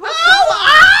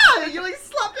 Oh! You like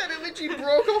slapped it and literally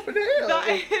broke off an ear.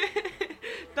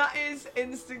 That is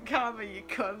instant karma, you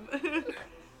cunt.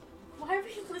 Why are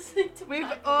we listening to We've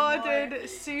Michael ordered Moore?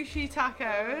 sushi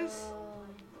tacos,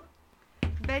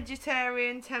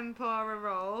 vegetarian tempura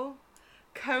roll,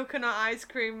 coconut ice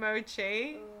cream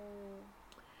mochi,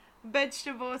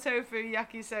 vegetable tofu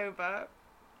yakisoba,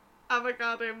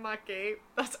 avocado maki.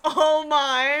 That's all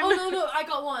mine. Oh no, I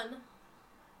got one.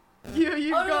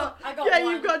 You've Oh, no, got I got yeah,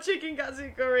 one. you've got chicken katsu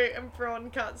curry and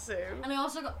prawn katsu. And I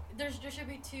also got, there should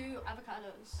be 2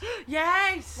 avocados.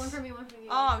 Yes. One for me, one for you.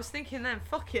 Oh, I was thinking then,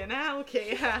 fucking hell,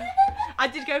 Kia. I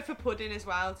did go for pudding as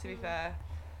well, to be fair.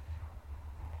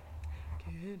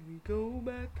 Can we go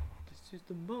back? This is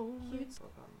the moment.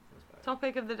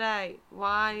 Topic of the day.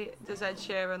 Why does Ed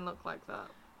Sheeran look like that?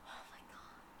 Oh my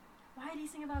god. Why did he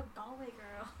sing about Galway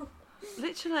Girl?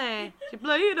 Literally. She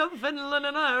played a fiddle in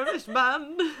an Irish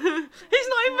band. He's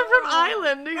not even from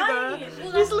Ireland either. Right. Well,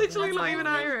 He's that's literally the not whole even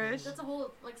thing. Irish. That's the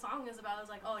whole like song is about. It's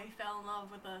like, oh, he fell in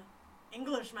love with a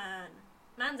English man.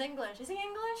 Man's English. Is he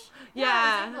English?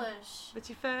 Yeah. he's English. But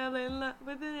you fell in love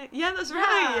with it. Yeah, that's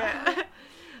right. Yeah.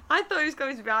 I thought he was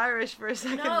going to be Irish for a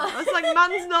second. No. I was like,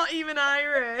 man's not even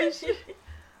Irish.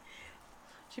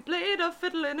 She played a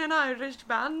fiddle in an Irish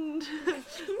band,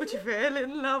 but she fell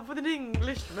in love with an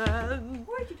Englishman.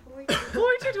 Hoity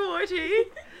toity.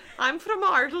 I'm from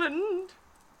Ireland.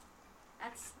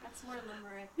 That's more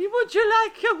limerick. Would you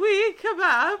like a wee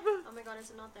kebab? Oh my god, is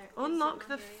it not there? Is it Unlock not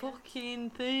the there yet? fucking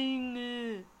thing.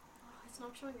 Oh, it's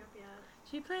not showing up yet.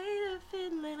 She played a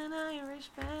fiddle in an Irish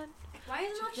band. Why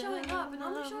is it not showing up? It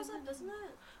normally shows up, doesn't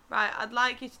it? Right, I'd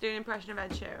like you to do an impression of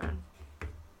Ed Sheeran.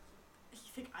 You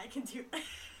think I can do that?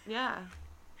 Yeah.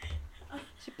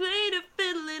 She played a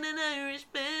fiddle in an Irish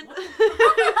band.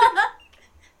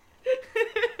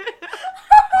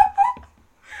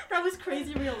 That was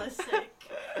crazy realistic.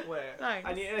 Wait, Thanks.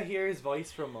 I need to hear his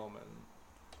voice for a moment.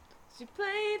 She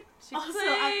played. Also, She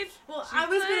I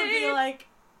was gonna be played. like,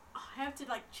 oh, I have to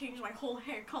like change my whole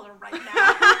hair color right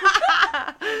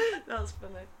now. That's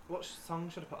funny. What song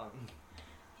should I put on?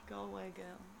 Galway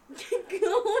girl.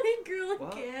 Galway Girl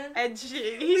What? again. Ed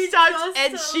She. We He typed just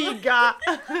Ed She got.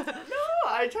 No,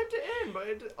 I typed it in,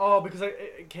 but because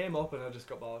it came up and I just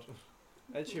got bored.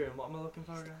 Ed Sheeran, what am I looking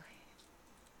for again?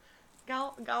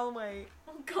 Galway. Galway.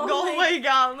 Galway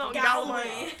gal, not Galway.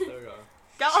 Galway. There we go.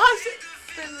 I've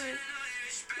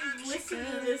listened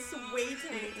to this way too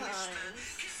many times.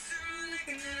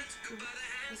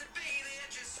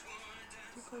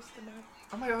 Too close to the mic.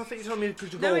 Oh my god, I think you told me to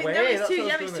go No, away. it's That's too. what I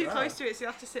Yeah, was it's doing too with close that. to it, so you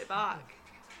have to sit back.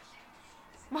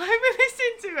 Why are we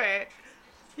listening to it?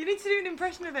 You need to do an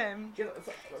impression of him. Yeah, that's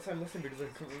why I'm listening because I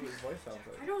couldn't remember what his voice sounds I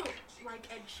like. don't like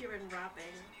Ed Sheeran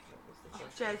rapping.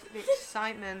 Jez, the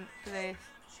excitement for this.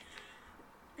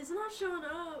 It's not showing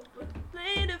up.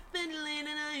 Played a fiddle in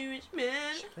an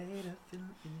Irishman. Played a film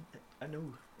in I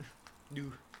know.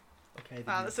 No. Okay.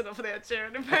 Wow, that's enough for the Ed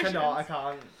Sheeran I impression. cannot, I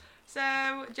can't. So,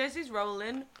 Jez is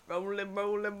rolling. Rolling.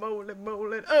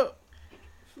 Oh!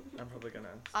 I'm probably gonna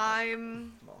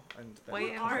I'm more and then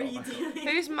waiting What are you doing?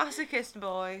 Who's Masochist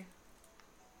Boy?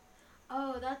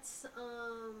 Oh, that's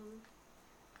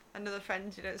Another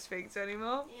friend you don't speak to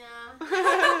anymore.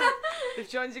 yeah. They've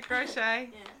joined your crochet.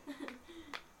 Yeah.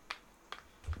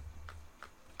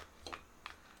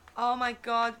 Oh my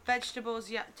god,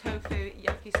 vegetables, tofu,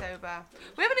 yakisoba.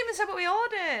 We haven't even said what we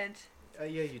ordered.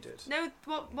 yeah, you did. No,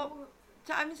 what?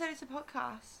 I haven't said it's a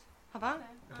podcast. Have I? Okay.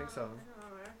 I think so.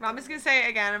 Right, I'm just going to say it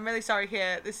again. I'm really sorry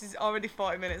here. This is already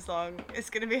 40 minutes long. It's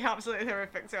going to be absolutely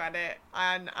horrific to edit,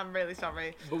 and I'm really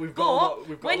sorry. But we've got a lot,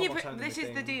 we've got when a lot you more time than this we is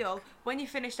the think. deal. When you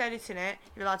finished editing it,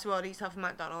 you're allowed to order yourself from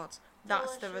McDonald's.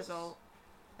 That's the Delicious. result.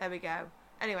 There we go.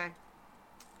 Anyway,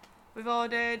 we've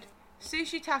ordered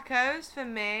sushi tacos for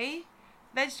me,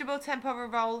 vegetable tempura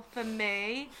roll for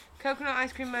me, coconut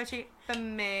ice cream mochi for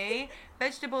me,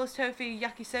 vegetables tofu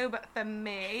yakisoba for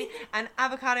me, and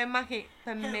avocado maki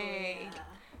for me.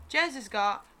 Jez has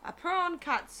got a prawn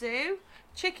katsu,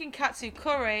 chicken katsu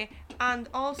curry, and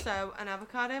also an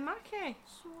avocado maki.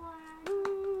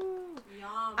 Ooh.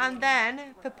 Yum. And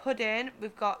then for pudding,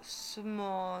 we've got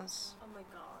s'mores. Oh my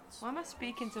god. Why am I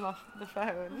speaking to the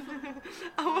phone?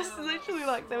 I was literally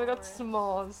like, then we got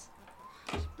s'mores.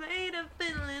 She played a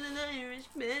fiddle in an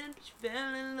Irishman, but she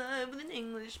fell in love with an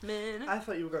Englishman. I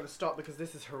thought you were going to stop because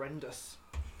this is horrendous.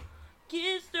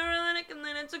 Kissed her on the neck and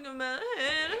then I took her by the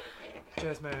head.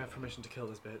 Jez, may I have permission to kill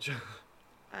this bitch?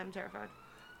 I'm terrified.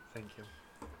 Thank you.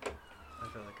 I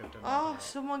feel like I've done Oh, that.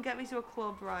 someone get me to a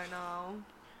club right now.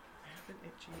 I have an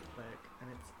itchy leg and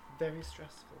it's very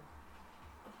stressful.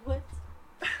 What?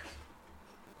 I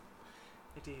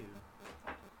do.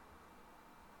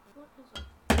 What is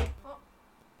it? Oh.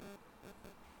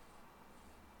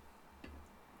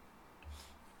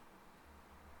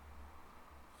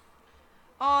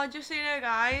 Oh, just so you know,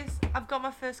 guys, I've got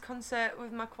my first concert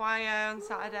with my choir on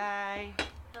Saturday.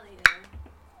 Hell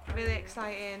yeah. Really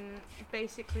exciting. It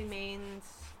basically means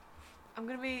I'm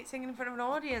going to be singing in front of an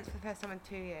audience for the first time in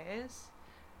 2 years.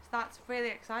 So that's really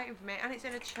exciting for me. And it's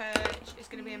in a church. It's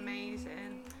going to be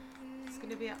amazing. It's going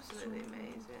to be absolutely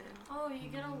amazing. Oh, you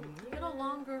get a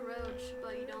longer roach,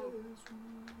 but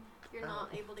you're not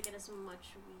able to get as much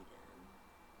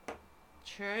weed in.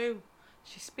 True.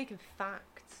 She's speaking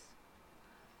facts.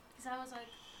 Because I was like,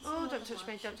 Oh, don't touch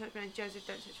me, don't touch me. Joseph,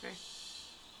 don't touch me.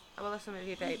 I will have some of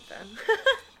your vape then.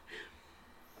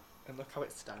 And look how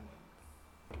it stands.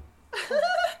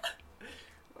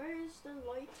 Where's the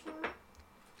lighter?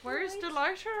 Where's the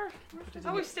lighter? Put it Are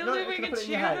in we your- still no, doing you can a put it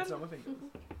in your head, tune? it's not my fingers.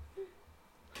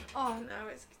 Oh no,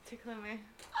 it's tickling me.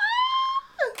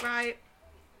 Right.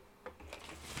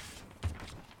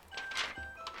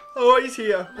 Oh, he's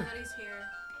here. Oh my god, he's here.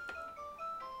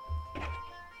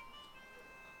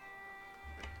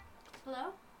 Hello?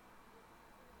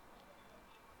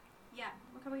 Yeah,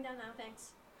 we're coming down now,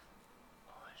 thanks.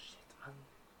 Oh shit, man.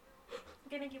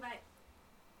 Okay, thank you, bye.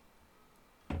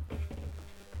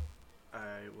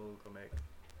 I will go make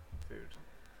food.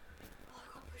 Oh,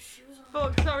 I gotta put shoes on.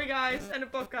 Book, sorry guys, and a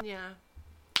book. Yeah.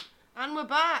 And we're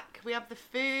back. We have the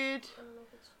food. I don't know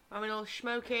if it's... Having all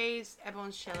smokies.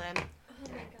 Everyone's chilling. Oh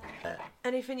my god.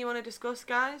 Anything you want to discuss,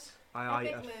 guys?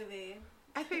 Epic movie.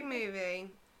 Epic movie.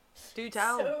 Do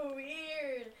tell. So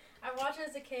weird. I watched it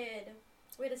as a kid.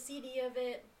 We had a CD of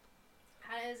it.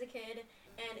 Had it as a kid,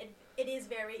 and it is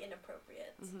very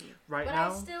inappropriate. Right But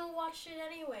now, I still watched it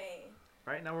anyway.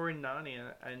 right now we're in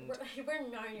Narnia, and We're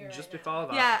in Narnia right just now. before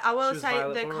that, Yeah, I will she was say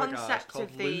Violet the Beauregard, concept called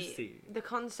of the Lucy.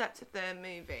 concept of the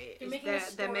movie They're is making a they're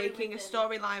story making a within.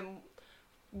 storyline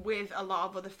with a lot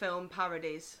of other film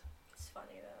parodies. It's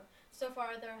funny though. So far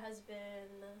there has been...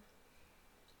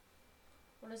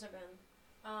 What has there been?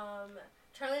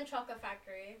 Charlie and Chocolate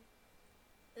Factory.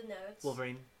 The Notes.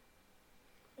 Wolverine.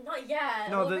 Not yet.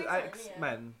 No, Wolverine's the not in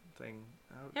X-Men thing.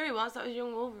 Here he was. That was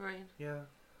young Wolverine. Yeah,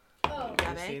 yet. Oh.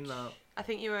 Yeah, I've seen bitch. that. I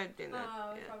think you were doing that.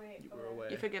 Oh, Yeah. probably. You were away.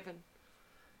 You're forgiven.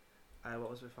 What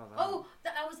was before that? Oh,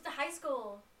 that was the high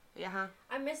school. Yeah. Huh?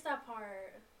 I missed that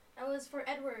part. That was for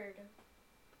Edward.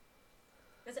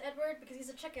 Is it Edward? Because he's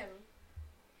a chicken.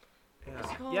 What's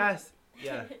it Yeah. called? Yes.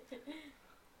 Yeah.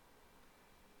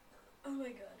 Oh my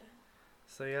god.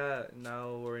 So yeah,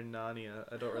 now we're in Narnia.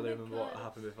 I don't Oh really my remember what God.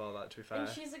 happened before that. To be fair. And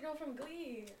she's the girl from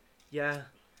Glee. Yeah.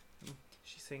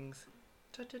 She sings.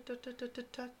 Touch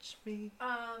me.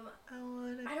 I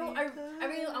wanna don't.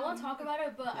 be I want to talk about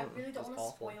it, but I really don't That's want to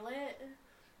awful. spoil it.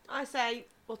 I say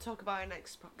we'll talk about it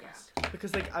next podcast.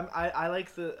 Because like I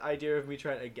like the idea of me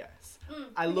trying to guess.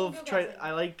 I We can love go trying. guessing.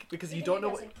 I like because We you can don't go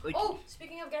know what guessing. like. Oh,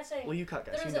 speaking of guessing. Well, you can't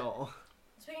guess. There's You a- know.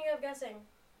 Speaking of guessing,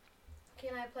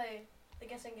 can I play the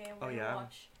guessing game where Oh, you yeah.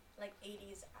 watch like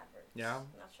 80s adverts? Yeah.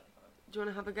 That's really fun. Do you want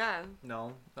to have a go?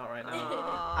 No, not right now.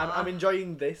 Aw. I'm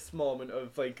enjoying this moment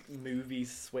of like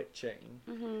movies switching.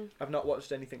 Mhm. I've not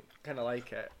watched anything kind of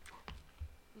like it,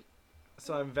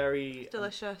 so I'm very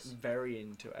Delicious. very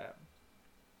into it.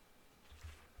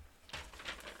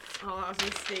 Oh, that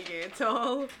wasn't sneaky at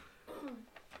all.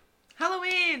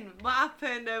 Halloween. What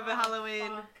happened over Halloween?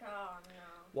 Fuck, oh no.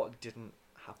 What didn't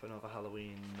happen over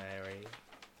Halloween, Mary?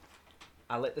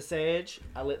 I lit the sage.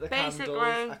 I lit the Basic candles.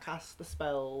 room. I cast the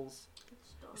spells.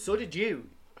 It's done. So did you.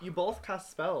 You both cast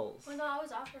spells. Well, no, I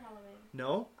was after Halloween.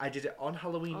 No, I did it on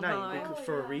Halloween On night Halloween. because- Oh,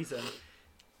 for a yeah. reason.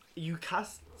 You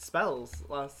cast spells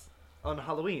on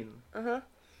Halloween. Uh huh.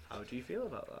 How do you feel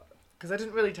about that? Because I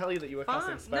didn't really tell you that you were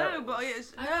casting Fine. spells. No, but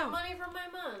it's I got no. money from my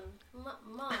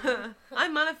mom. I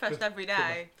manifest every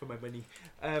day. For my money.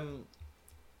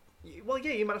 Well,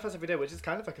 yeah, you manifest every day, which is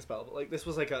kind of like a spell, but like this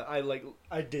was like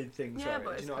I did things Yeah, for but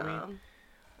it. Do it's you know what I mean? calm.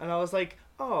 And I was like,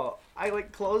 oh, I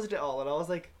like closed it all, and I was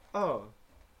like, oh,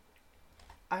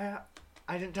 I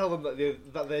didn't tell them that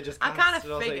they just. I Cast, kind and of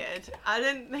was like, figured. I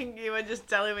didn't think you were just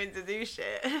telling me to do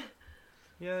shit.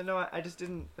 yeah, no, I just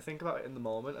didn't think about it in the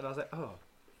moment, and I was like, oh,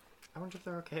 I wonder if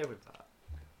they're okay with that.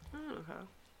 Oh, okay.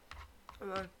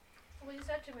 Come on. Well, you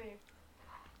said to me,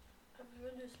 I'm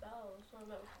gonna do spells. So I'm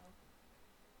like, okay.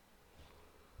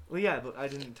 Well, yeah, but I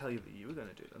didn't tell you that you were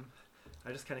gonna do them.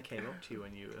 I just kind of came up to you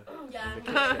when you were Yeah, in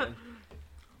the me too. kitchen.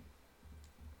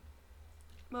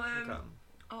 But, Okay.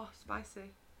 oh,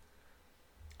 spicy.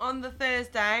 On the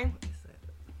Thursday,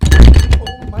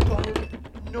 Oh my god!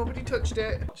 Nobody touched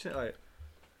it. Like,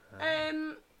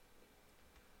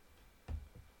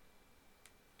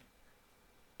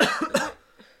 I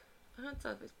can't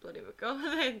tell if it's bloody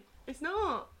recording. It's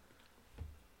not.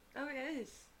 Oh, it is.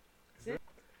 Is it?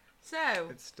 So,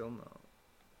 it's still not,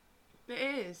 it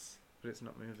is. but it's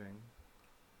not moving.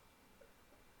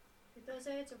 It does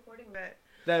say it's recording. But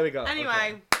There we go.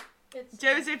 anyway, okay. It's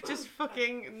Joseph just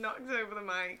fucking knocked over the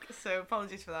mic, so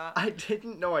apologies for that. I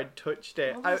didn't know I'd touched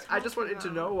it. What was I just wanted to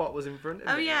talking know about? what was in front of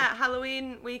Oh me. yeah,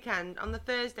 Halloween weekend on the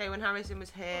Thursday when Harrison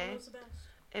was Oh, here. it was the best.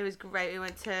 It was great. We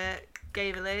went to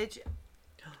Gay Village.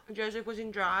 Joseph was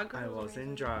in drag. I was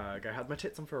in drag. I had my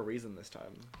tits on for a reason this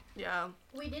time. Yeah.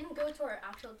 We didn't go to our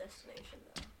actual destination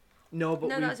though. No, but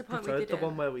No, we that was the point we preferred the didn't.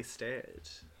 one where we stayed.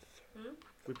 Hmm?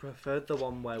 We preferred the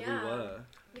one where Yeah. we were.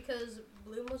 Because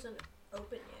Bloom wasn't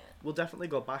open yet. We'll definitely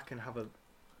go back and have a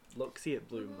look-see at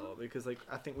Bloom Mhm. though, because like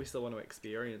I think we still want to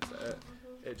experience it.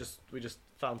 Mm-hmm. We just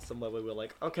found somewhere where we were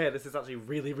like, okay, this is actually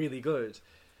really, really good.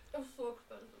 It was so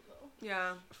expensive though.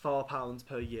 Yeah. £4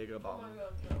 per Jaeger Oh bomb. my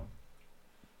god, no.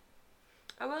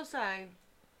 I will say,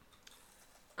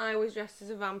 I was dressed as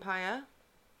a vampire.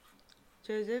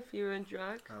 Joseph, you were in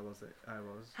drag. I was.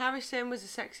 Harrison was a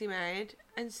sexy maid,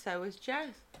 and so was Jess.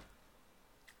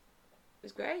 It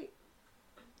was great.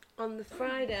 On the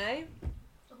Friday,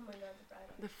 Oh my god,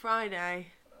 the the Friday,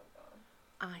 Oh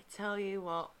god. I tell you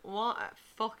what a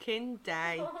fucking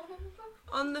day.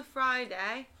 On the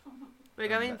Friday, we're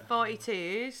going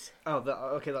 42s, Oh,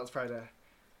 okay, that's Friday.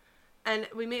 and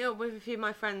we meet up with a few of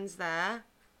my friends there,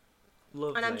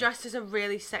 Lovely. and I'm dressed as a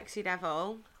really sexy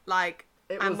devil. Like,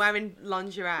 I'm was- wearing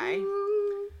lingerie.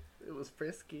 Ooh, it was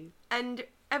frisky. And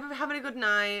everyone having a good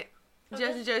night.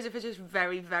 Jess and Joseph are just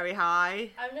very, very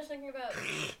high. I'm just thinking about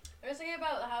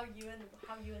how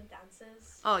Ewan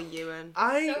dances. Oh, Ewan.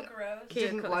 So gross. Keep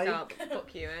Didn't cut like- this out.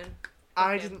 Fuck Ewan.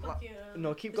 I him. didn't. Fuck Like. you.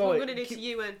 No, keep That's what I'm going. gonna do Keep- to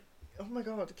Ewan. Oh my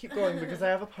god, keep going because I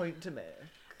have a point to make.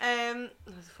 What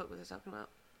the fuck was I talking about?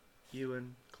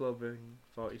 Ewan, clubbing,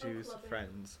 42s, clubbing.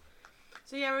 friends.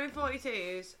 So yeah, we're in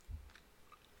 42s.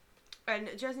 And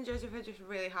Jess and Joseph are just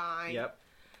really high. Yep.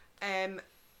 I'm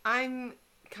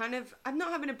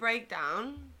not having a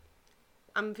breakdown.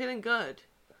 I'm feeling good.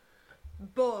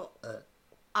 But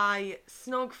I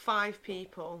snog 5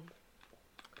 people.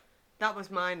 That was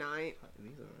my night.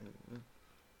 These are really good.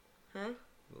 Huh?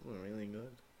 Those are really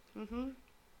good. Mm-hmm.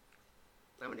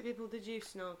 How many people did you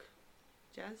snog,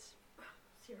 Jess?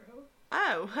 0.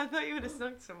 Oh, I thought you would have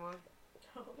snugged someone.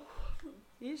 No.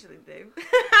 You usually do.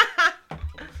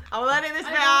 I'll edit this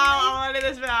bit I out. only- I'll edit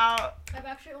this bit out. I've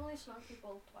actually only snuck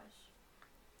people twice.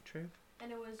 True.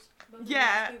 And it was both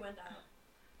Yeah. times we went out.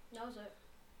 That was it.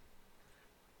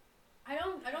 I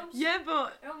don't Yeah,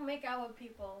 but I don't make out with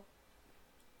people.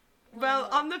 well,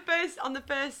 on the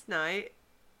first night,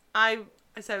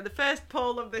 so the first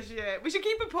poll of this year. We should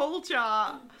keep a poll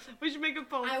chart. We should make a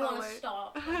poll. I want for to it.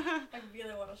 stop. I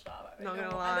really want to stop. Not I gonna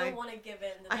don't- lie. I don't want to give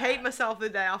in. To I hate that. myself the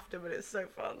day after, but it's so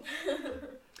fun.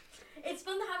 It's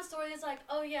fun to have a story that's like,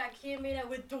 oh yeah, Kian made out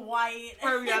with Dwight.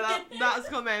 Oh yeah, that's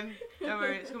coming. Don't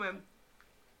worry, it's coming.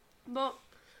 But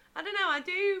I don't know.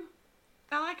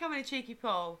 I like having a cheeky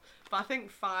poll, but I think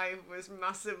 5 was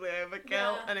massively overkill,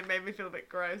 Yeah. and it made me feel a bit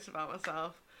gross about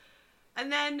myself. And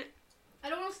then I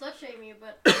don't want to slut shame you,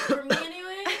 but for me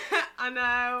anyway. I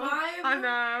know, 5? I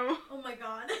know. Oh my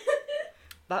god.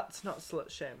 That's not slut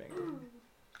shaming.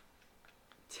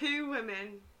 2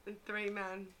 women and 3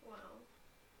 men. Wow.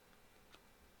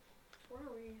 Where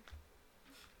are we?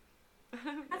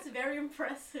 That's very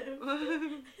impressive.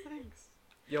 Thanks.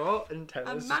 Your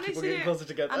antennas just keep on getting closer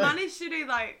together. I managed to do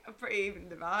like a pretty even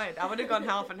divide. I would have gone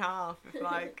half and half if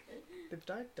like. They've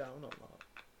died down a lot.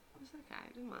 It's okay,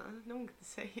 it doesn't matter. No one can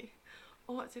see.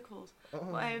 Oh, what's it called? Oh,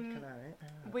 can I?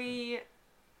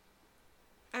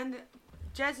 And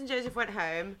Jez and Joseph went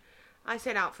home. I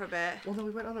stayed out for a bit. Well, no,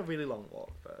 we went on a really long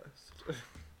walk first.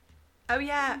 Oh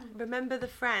yeah, remember the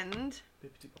friend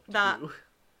that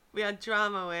we had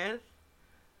drama with?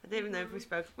 I don't even know if we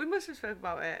spoke. We must have spoke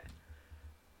about it.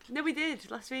 No, we did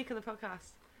last week on the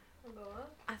podcast.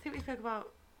 What? I think we spoke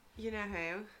about you know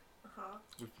who. Uh-huh.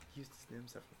 We've used his name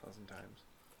several thousand times.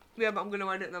 Yeah, but I'm gonna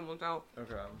edit them ones out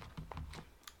Okay.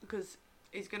 because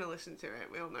he's gonna listen to it.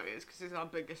 We all know he is because he's our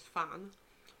biggest fan.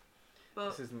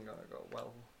 But This isn't gonna go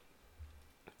well.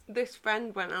 this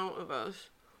friend went out with us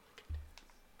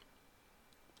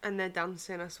and they're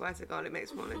dancing. I swear to God, it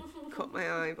makes me want to cut my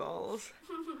eyeballs.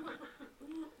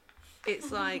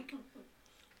 It's like,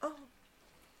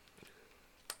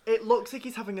 It looks like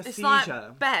he's having a It's seizure.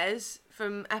 like Bez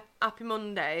from Happy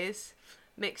Mondays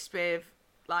mixed with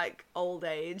like old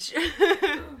age.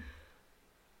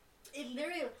 It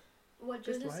literally, what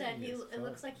This Joseph said, lighting is it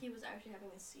looks fun. like he was actually having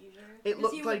a seizure. It 'Cause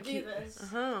looked he like would he- do this.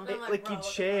 Uh-huh. And I'm Like bro, he'd what the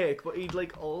shake, but he'd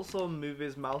like also move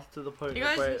his mouth to the point You of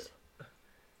guys where just-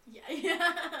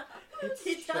 Yeah. it's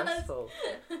He does. stressful.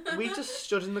 We just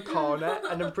stood in the corner,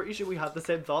 and I'm pretty sure we had the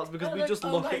same thoughts because I we was just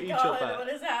like, look oh my at each God, other. What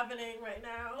is happening right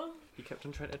now? He kept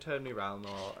on trying to turn me around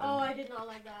though. Oh, and I did not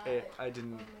like that. I Oh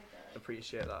didn't my God.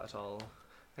 appreciate that at all.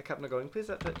 I kept on going, please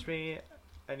don't touch me,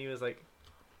 and he was like,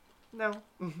 no,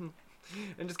 and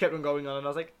just kept on going on, and I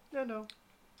was like, no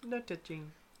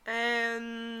touching.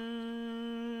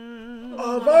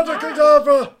 Avada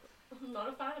Kedavra! I'm not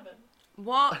a fan of it.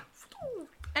 What?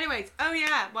 Anyways, oh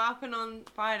yeah, what happened on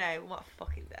Friday? What a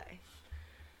fucking day.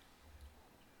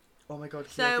 Oh my god,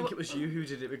 So- I think it was you who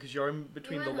did it because you're in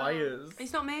between You the went on. wires.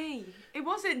 It's not me. It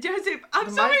wasn't Joseph. I'm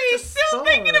The sorry, mic he's just still spun.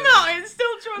 thinking about it. Still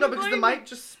trying No, to because the blame me. mic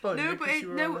just spun No, but because you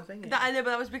were on the thingy. that I know, but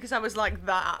that was because I was like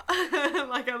that.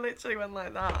 Like I literally went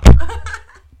like that.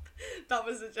 That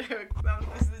was the joke. That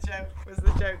was the joke. Was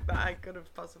the joke that I could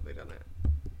have possibly done it.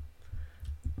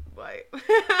 Wait.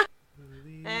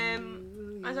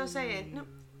 As I was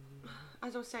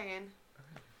saying,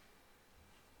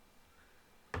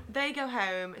 they go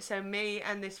home. So me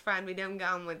and this friend, we don't get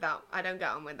on with that. I don't get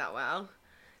on with that well.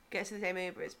 Gets in the same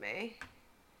Uber as me,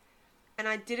 and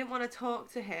I didn't want to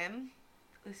talk to him.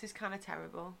 This is kind of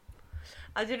terrible.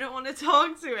 I didn't want to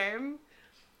talk to him.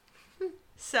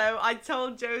 So I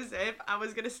told Joseph I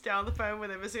was going to stay on the phone with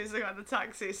him as soon as I got in the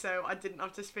taxi so I didn't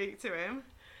have to speak to him.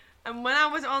 And when I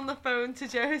was on the phone to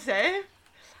Joseph,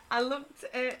 I looked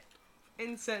at,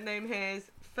 insert name here's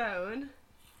phone,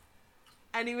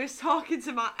 and he was talking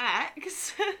to my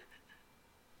ex. And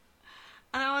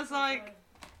I was like,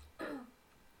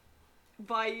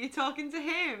 why are you talking to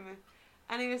him?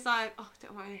 And he was like, oh,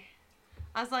 don't worry.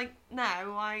 I was like, no,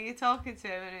 why are you talking to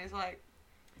him? And he was like,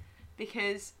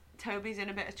 because Toby's in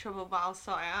a bit of trouble, but I'll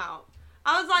sort it out.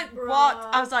 I was like, Bruh. what?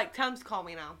 I was like, tell him to call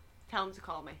me now. Tell him to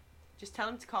call me. Just tell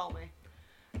him to call me.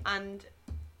 And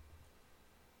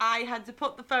I had to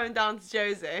put the phone down to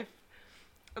Joseph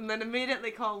and then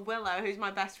immediately call Willow, who's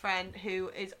my best friend, who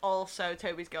is also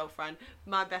Toby's girlfriend.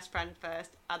 My best friend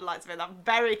first. I'd like to make that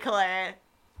very clear.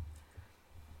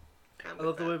 I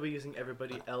love the way we're using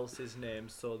everybody else's name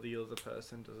so the other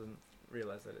person doesn't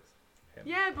realise that it's him.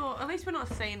 Yeah, but at least we're not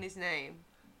saying his name.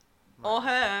 Or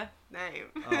her name.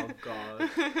 Oh god.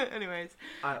 Anyways.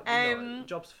 No,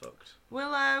 job's fucked.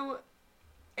 Willow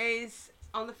is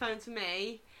on the phone to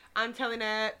me. I'm telling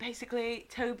her, basically,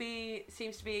 Toby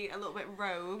seems to be a little bit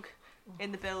rogue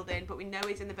in the building, but we know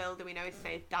he's in the building, we know he's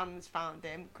safe. Dan's found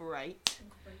him. Great.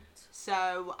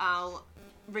 So I'll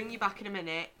ring you back in a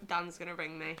minute. Dan's going to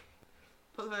ring me.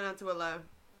 Put the phone down to Willow.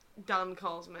 Dan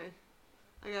calls me.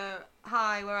 I go,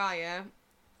 hi, where are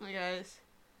you? He goes,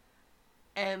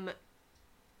 I'm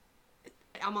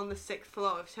on the 6th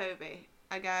floor of Toby.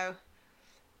 I go,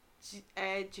 do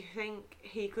you think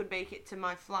he could make it to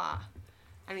my flat?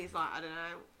 And he's like, I don't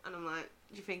know. And I'm like,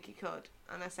 do you think he could?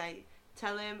 And I say,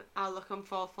 tell him I'll look on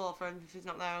 4th floor for him. If he's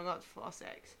not there, I'll go up to floor 6.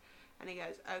 And he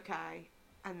goes, okay.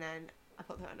 And then I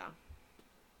put the phone down.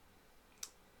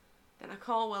 Then I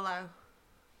call Willow.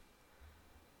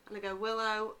 And I go,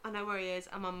 Willow, I know where he is.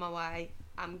 I'm on my way.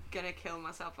 I'm going to kill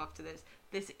myself after this.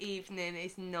 This evening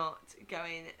is not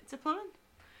going to plan.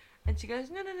 And she goes,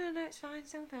 no, it's fine.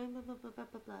 It's fine, blah, blah, blah, blah,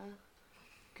 blah, blah.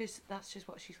 Because that's just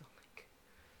what she's like.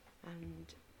 And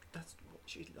That's what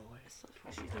she's like. that's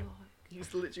what she's like. You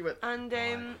just literally went, And "Oh,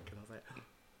 I like it." I was like,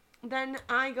 then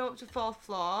I go up to 4th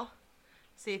floor,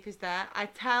 see if he's there. I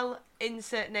tell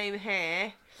insert name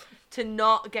here to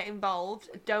not get involved.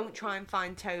 Don't try and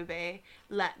find Toby.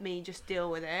 Let me just deal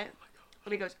with it.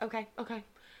 And he goes, okay.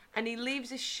 And he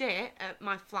leaves his shit at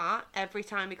my flat every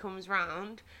time he comes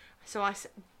round. So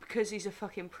because he's a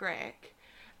fucking prick.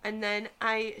 And then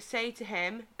I say to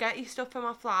him, get your stuff from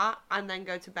my flat and then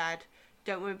go to bed.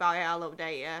 Don't worry about it, I'll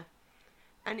update you.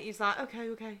 And he's like,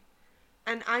 okay.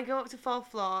 And I go up to 4th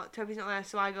floor, Toby's not there,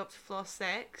 so I go up to floor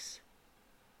 6.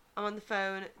 I'm on the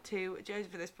phone to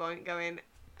Joseph at this point going,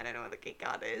 I don't know where the key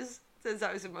card is. Turns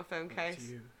out it was in my phone "Up case. to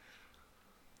you."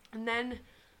 And then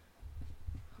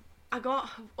I got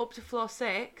up to floor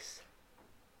 6.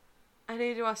 And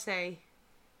who do I see?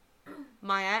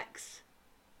 My ex,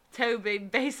 Toby,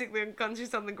 basically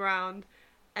unconscious on the ground,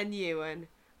 and Ewan.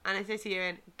 And I say to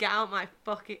Ewan, get out my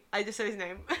fucking... I just said his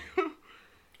name.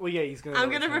 Well, yeah, he's gonna. I'm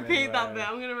know gonna his name repeat that anyway. bit.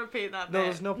 I'm gonna repeat that No, bit.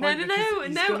 there's no point No, because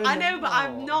he's gonna I know,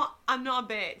 but know. I'm not a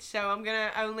bitch, so I'm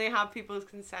gonna only have people's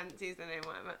consent to use the name,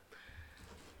 whatever.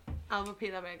 I'll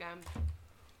repeat that bit again.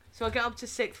 So I get up to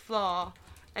 6th floor,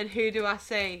 and who do I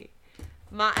see?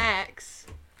 My ex,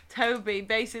 Toby,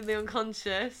 basically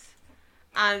unconscious,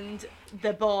 and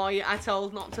the boy I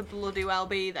told not to bloody well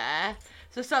be there.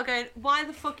 So I start going, why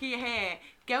the fuck are you here?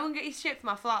 Go and get your shit from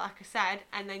my flat, like I said,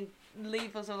 and then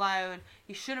leave us alone.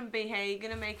 You shouldn't be here, you're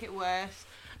going to make it worse.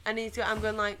 And I'm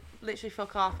going like, literally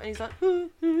fuck off. And he's like,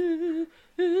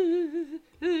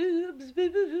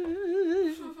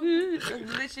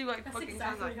 literally what it That's fucking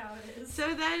sounds exactly like. how it is.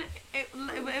 So then it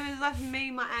was left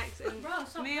me, my ex, and Bro,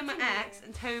 stop me and my touching ex me.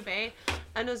 and Toby,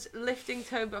 and us lifting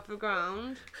Toby off the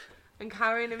ground and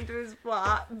carrying him to his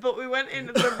flat. But we went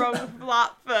into the wrong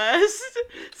flat first,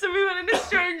 so we went into a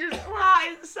stranger's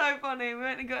flat. It's so funny. We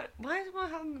went and got. Why is my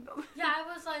hand? Yeah,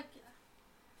 I was like.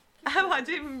 Oh, I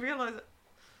didn't even realise it.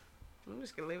 I'm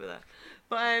just gonna leave it there.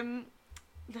 But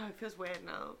no, it feels weird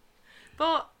now.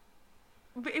 But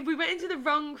we went into the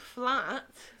wrong flat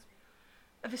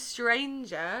of a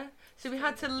stranger, so we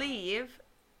had to leave,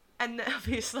 and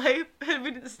obviously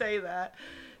we didn't stay there.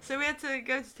 So we had to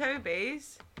go to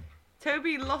Toby's.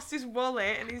 Toby lost his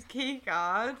wallet and his key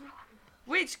card,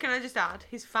 which, can I just add,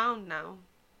 he's found now,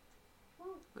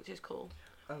 which is cool.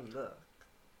 Oh, look.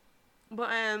 But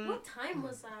What time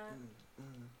was that?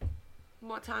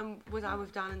 what time was I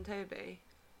with Dan and Toby?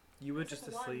 You were It's just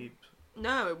like one. asleep.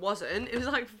 No, it wasn't. It was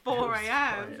like 4 It was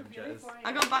a.m. 5 Jez.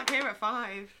 I got back here at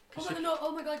 5. Oh my god, no,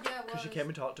 oh my god, yeah, it was. Because she came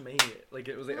and talked to me. Like,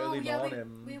 it was like No, early yeah,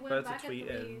 morning. we went Birds are back at 3.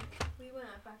 tweeting. We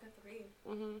went back at 3.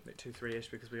 Mm-hmm. Like 2, 3-ish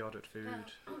because we ordered food. Yeah.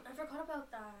 Oh, I forgot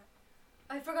about that.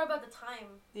 I forgot about the time.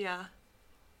 Yeah.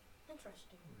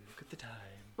 Interesting. Look at the time.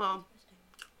 Well, Interesting.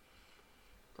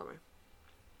 sorry.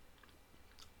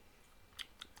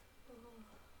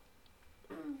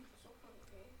 So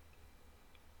hungry.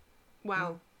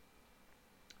 Wow.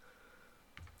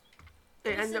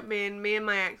 It ended up being me and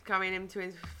my ex carrying him to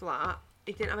his flat.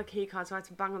 He didn't have a key card, so I had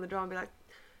to bang on the door and be like,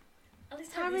 At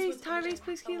least Tyrese,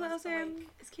 please can you let us in?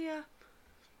 It's Kia.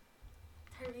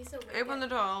 Tyrese awake Open the at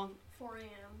door. 4 a.m.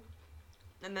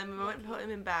 And then we went and put him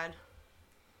in bed.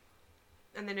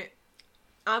 And then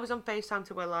I was on FaceTime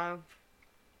to Willow.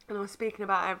 And I was speaking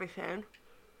about everything.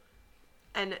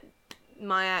 And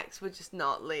my ex would just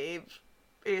not leave.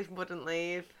 He just wouldn't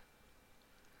leave.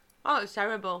 Oh, it was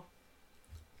terrible.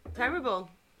 Terrible.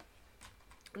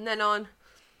 And then on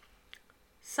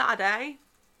Saturday,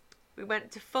 we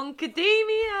went to Funkademia,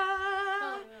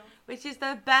 Oh, no. which is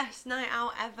the best night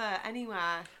out ever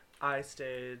anywhere. I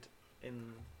stayed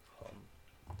in home.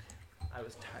 I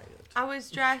was tired. I was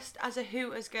dressed as a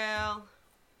Hooters girl,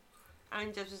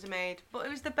 and Jess was a maid, but it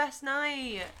was the best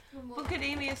night.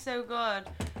 Funkademia is so good.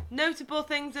 Notable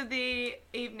things of the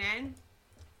evening.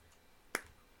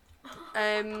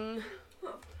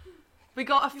 We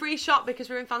got a free shot because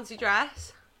we were in fancy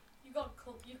dress. You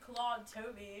clawed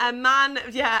Toby. A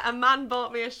man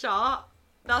bought me a shot.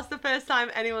 That's the first time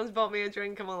anyone's bought me a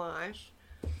drink in my life.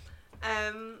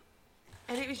 And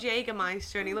it was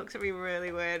Jägermeister, and he looked at me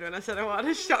really weird when I said I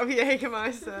wanted a shot of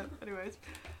Jägermeister. Anyways.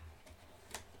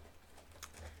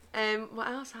 What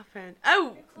else happened?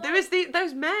 Oh, there was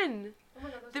those men. Oh my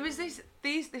god, There was this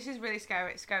is really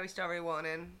scary story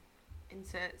warning.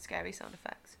 Insert scary sound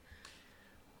effects.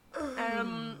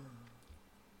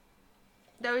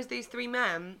 There was these 3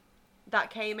 men that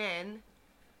came in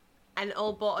and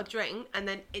all bought a drink and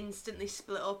then instantly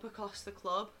split up across the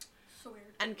club So weird.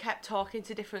 and kept talking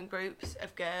to different groups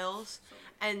of girls.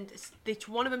 And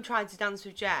one of them tried to dance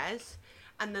with Jez,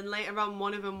 and then later on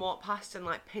one of them walked past and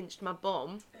like pinched my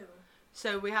bum. Ew.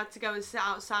 So we had to go and sit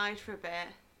outside for a bit.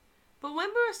 But when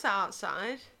we were sat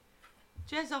outside,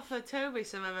 Jez offered Toby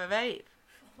some of her vape.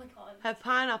 Oh my god. Her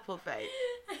pineapple vape.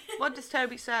 What does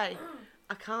Toby say?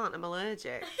 I can't, I'm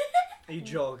allergic. Are you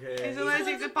joking? He's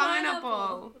allergic to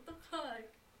pineapple. What the fuck?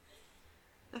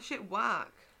 That shit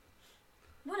whack.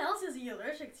 What else is he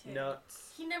allergic to?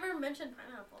 Nuts. He never mentioned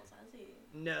pineapples, has he?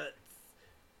 Nuts.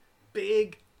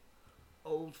 Big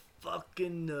old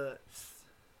fucking nuts.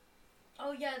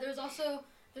 Oh yeah, there was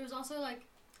also like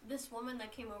this woman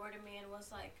that came over to me and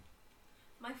was like,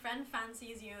 my friend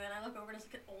fancies you, and I look over to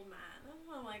like an old man.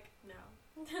 I'm like, no.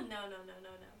 no.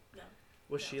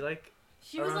 Was No. she like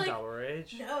She was around like, our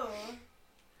age? no.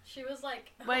 She was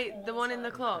like, how Wait, old the is one in the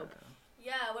that? club?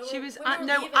 Yeah, when She we- was, when we were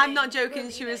no, leaving, I'm not we were joking,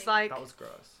 she was leaving. like, That was gross.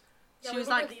 Yeah, she we was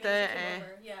were like leaving, she came 30.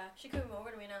 over. Yeah, she came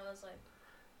over to me and I was like,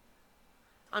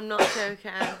 I'm not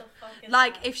joking. what the fuck is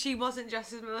Like, that? if she wasn't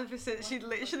dressed as Maleficent, she'd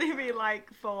literally be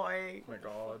like 40. Oh my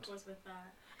god. What was with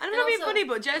that? I'm And not being also- funny,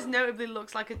 but Jez notably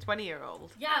looks like a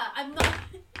 20-year-old. Yeah, I'm not.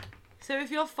 So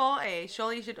if you're 40,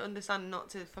 surely you should understand not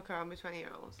to fuck around with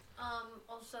 20-year-olds.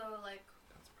 Also, like,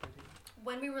 That's pretty.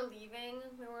 when we were leaving,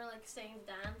 we were like staying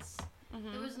to dance.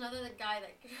 Mhm. There was another guy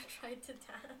that tried to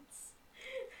dance.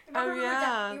 Oh, Remember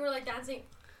yeah. we were like dancing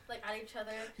like at each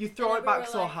other. You throw And it then we back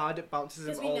were, so like- hard it bounces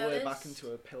him 'cause we all the way back noticed-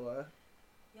 into a pillar.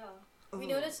 Yeah. We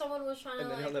noticed someone was trying to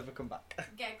And then he'll like never come back.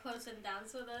 get close and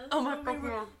dance with us. Oh my And fucking we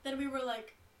were, God. Then we were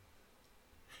like.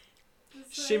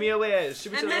 just Shimmy like- away,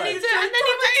 shimmy to And the then he left. did, and then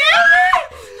he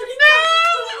went, no,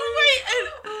 wait,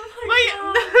 Oh wait,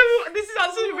 my no, this is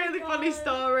actually Oh a my really funny God.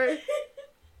 story.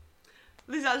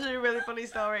 This is actually a really funny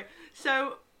story.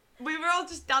 So, we were all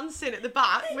just dancing at the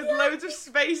back with loads of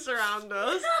space around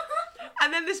us.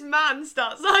 And then this man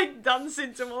starts like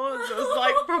dancing towards us,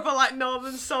 like proper like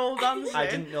Northern Soul dancing. I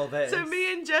didn't know this. So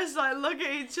me and Jess like look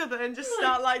at each other and just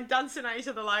start like dancing at each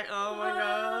other like, oh my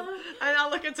god. And I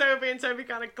look at Toby and Toby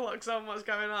kind of clocks on what's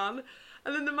going on.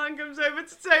 And then the man comes over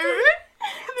to Toby.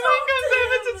 And the man comes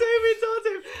over to Toby and talks to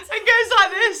him and goes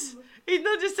like this. He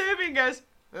nudges Toby and goes,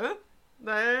 huh?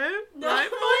 No. No. Right,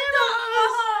 point at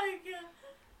us.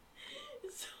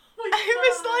 He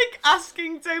was like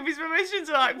asking Toby's permission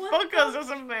to like What fuck the us or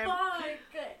something. Fuck.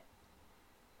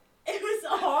 It was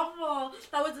awful.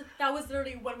 That was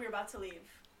literally when we were about to leave.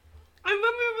 And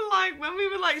when we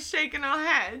were like shaking our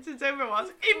heads and Toby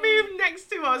was, he moved next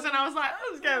to us and I was like,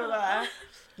 let's go there.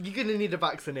 You're gonna need a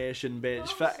vaccination, bitch,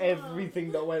 for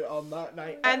everything that went on that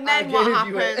night. And I then what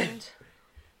gave you it. happened?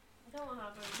 That won't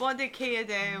happen. What did Kia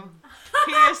do?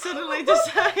 Kia suddenly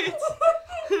decides.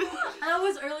 That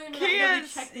was earlier in the night. We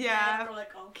Kia's, checked yeah. and we're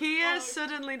like, oh. Kia fuck.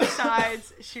 suddenly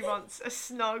decides she wants a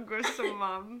snog with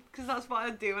someone. Because that's what I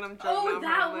do when I'm drunk Oh, now,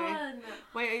 that apparently. one.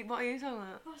 Wait, what are you talking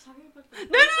about? Oh, sorry about that.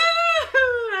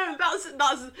 No,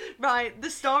 that's right. The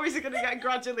stories are gonna get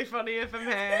gradually funnier from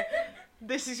here.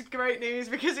 This is great news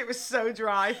because it was so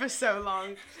dry for so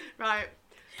long. Right.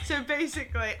 So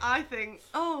basically, I think,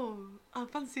 oh, I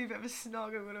fancy a bit of a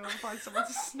snog. I'm gonna find someone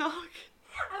to snog.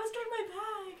 I was getting my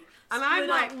bag. And I'm Split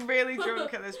like up. really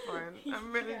drunk at this point.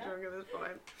 I'm really Yeah. drunk at this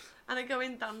point. And I go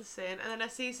in dancing, and then I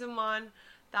see someone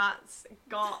that's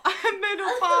got a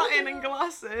middle part in and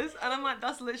glasses, and I'm like,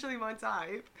 that's literally my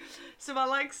type. So I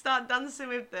like start dancing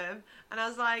with them, and I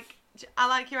was like, I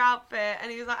like your outfit,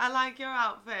 and he was like, I like your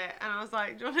outfit, and I was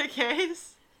like, do you want a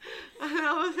kiss?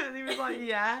 And he was like,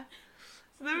 yeah.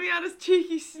 So then we had a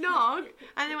cheeky snog,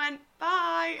 and he went,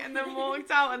 bye, and then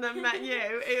walked out and then met you.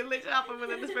 It literally happened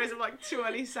within the space of like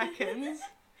 20 seconds.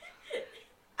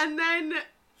 And then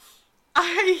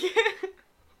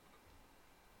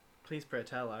Please pray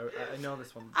tell. I know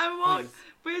this one. I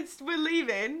walked, we're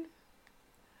leaving,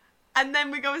 and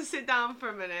then we go and sit down for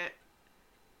a minute.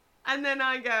 And then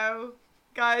I go,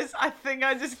 guys, I think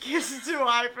I just kissed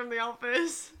Dwight from the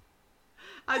office.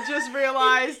 I just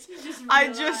realised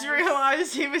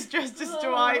he was dressed as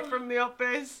Dwight from the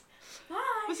office. Bye.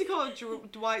 What's he called?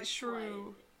 Dwight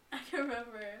Shrew. I can't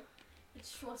remember.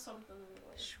 It's something.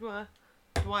 Schwa.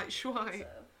 Dwight Schwite. So,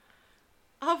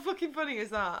 How fucking funny is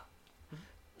that?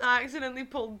 I accidentally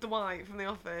pulled Dwight from the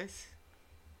office.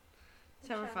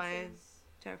 Terrifying. chances.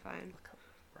 Terrifying. Look how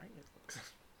bright it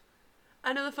looks.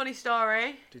 Another funny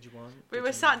story. Did you want? We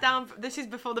were sat down. This is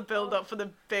before the build up for the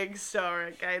big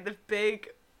story, okay? The big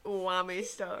whammy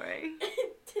story.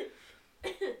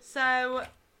 So,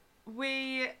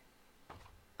 we.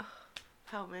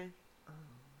 Help me.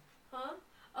 Huh?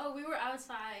 Oh, we were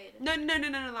outside. No,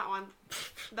 that one.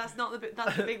 That's not the big.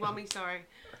 That's the big whammy story.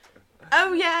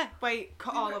 Oh yeah. Wait,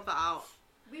 cut all of that out.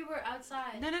 We were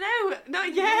outside. No,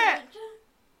 not yet.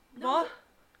 No. What?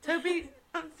 Toby.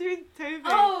 I'm doing Toby.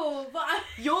 Oh, but I...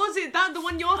 Yours is that the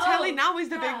one you're telling now is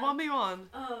the big yeah. whammy one.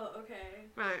 Oh, okay.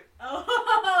 Right.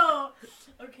 Oh,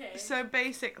 okay. So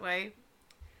basically,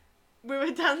 we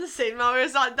were dancing while we were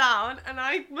sat down, and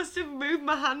I must have moved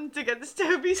my hand against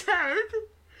Toby's head,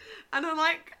 and I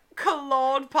like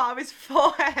clawed part of his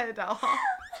forehead off.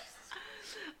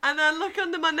 And I look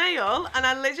under my nail, and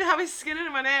I literally have his skin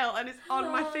under my nail, and it's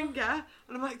on my finger.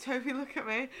 And I'm like, Toby, look at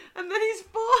me. And then his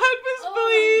forehead was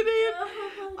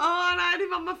bleeding. Oh, and I had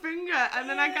him on my finger. And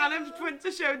then I kind of went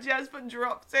to show Jess, but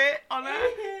dropped it on her.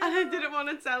 And I didn't want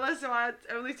to tell her, so I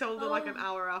only told her like an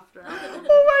hour after.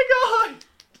 Oh my god!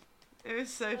 It was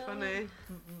so funny.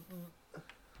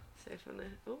 So funny.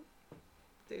 Oh,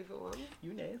 do for one.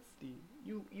 You nasty.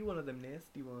 You one of them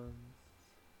nasty ones.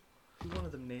 You one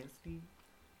of them nasty.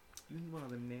 You one of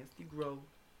them nasty grow.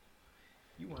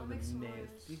 You one of them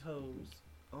nasty hoes.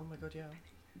 Oh my god, yeah.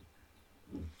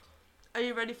 Are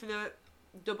you ready for the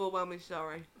double whammy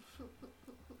story?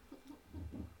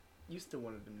 You still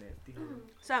one of them nasty hoes.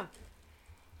 So,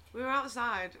 we were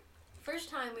outside. First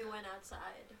time we went outside.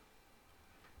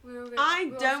 We were I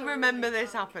we were don't also remember really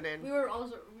this drunk. happening. We were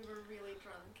really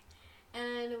drunk.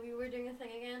 And we were doing a thing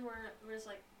again where we're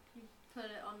put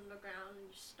it on the ground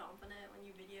and just stomp on it when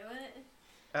you video it.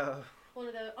 Oh. One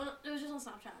of the, it was just on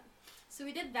Snapchat. So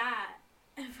we did that,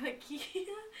 and but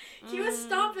he was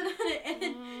stomping on it, and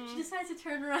then she decided to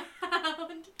turn around.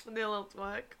 Do a little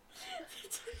twerk.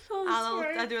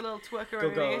 I I do a little twerk Go,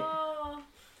 around go. me. Oh.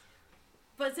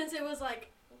 But since it was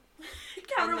like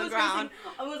On the ground.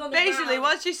 I was on the Basically, ground.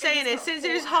 what she's saying is, her since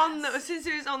it was whole on, ass. since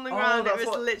it was on the Oh, ground, it that's was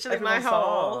what literally my everyone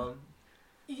saw. hole.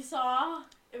 You saw?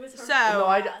 It was her So- whole No,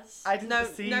 ass. I didn't No,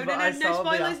 see, no, but no, I no, saw no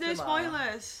spoilers, the no aftermath.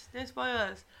 spoilers, no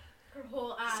spoilers. Her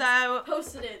whole ass. So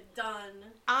Posted it. Done.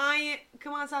 I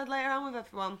come outside later on with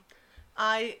everyone.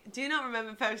 I do not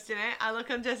remember posting it. I look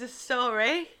on Jess's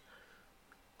story,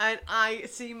 and I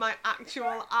see my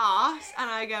actual ass, and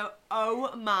I go,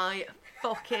 "Oh my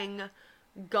fucking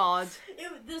god!"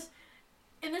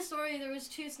 In this story, there was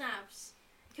 2 snaps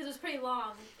because it was pretty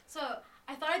long. So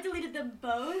I thought I deleted them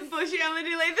both. But she only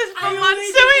deleted this I one,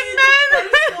 only so it deleted the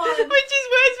meant, first one. which is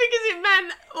worse because it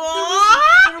meant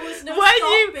There was no when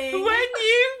stopping. you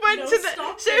went No to the so if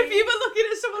you stopping. were looking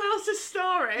at someone else's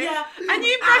story Yeah. and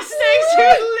you pressed next to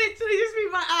it, literally just be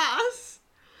my ass.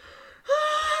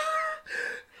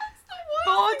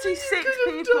 46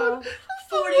 people.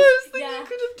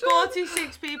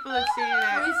 46 people have seen it.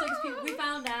 46 people. We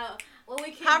found out when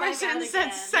we came Harrison back out said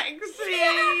again. sexy.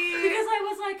 Because I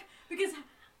was like,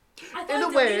 I thought In I a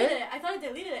way- deleted it. I thought I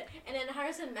deleted it. And then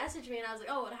Harrison messaged me and I was like,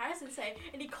 oh, what did Harrison say?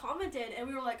 And he commented and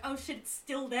we were like, oh shit, it's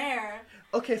still there.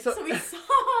 Okay, so So we saw.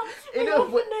 in we a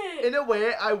opened way, it. in a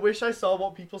way, I wish I saw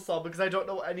what people saw because I don't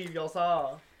know what any of y'all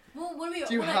saw. Well, when Do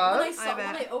you when have? when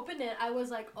I opened it, I was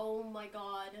like, oh my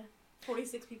god,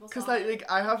 46 people saw Because it. like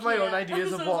I have my own Yeah,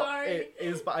 ideas I'm of so what sorry. it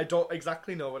is, but I don't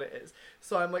exactly know what it is.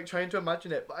 So I'm like trying to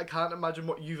imagine it, but I can't imagine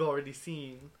what you've already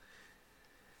seen.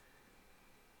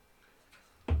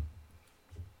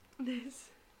 This.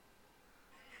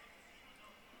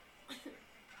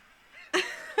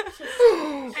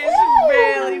 It's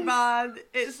really bad.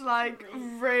 It's like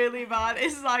really bad.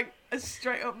 It's like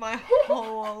straight up my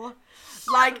hole.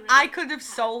 Like I could have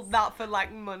sold that for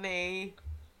like money.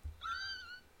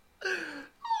 Oh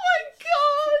my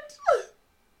god!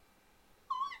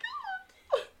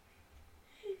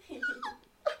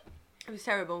 It was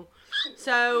terrible.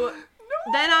 So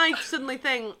then I suddenly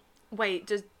think, wait,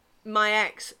 does my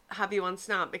ex have you on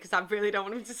Snap? Because I really don't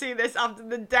want him to see this after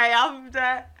the day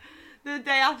after. The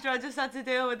day after I just had to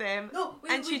deal with him. No,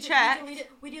 And she checked.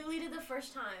 We deleted the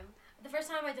first time. The first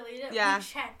time I deleted it, Yeah, we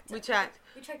checked. we checked.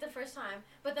 We checked the first time,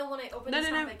 but then when I opened No, the no,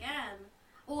 snap no. again,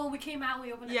 well, when we came out,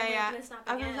 we opened it. Yeah, we yeah. opened the snap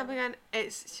I'm again. gonna Snap again.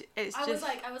 It's I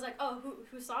just was like, oh,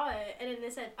 who saw it? And then they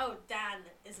said, oh, Dan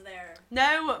is there.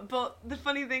 no. But the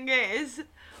funny thing is,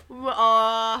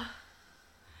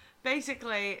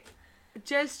 basically,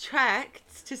 Jez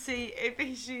checked to see if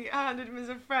she added him as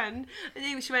a friend, and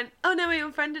then she went, "Oh no, he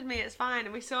unfriended me. It's fine,"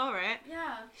 and we saw it.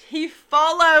 Yeah. He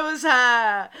follows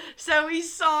her, so we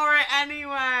saw it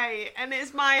anyway, and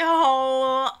it's my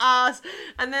whole ass.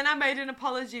 And then I made an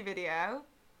apology video,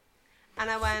 and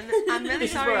I went, "I'm really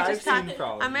This is sorry. where You I've just had, seen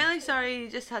from. I'm really sorry. You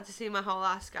just had to see my whole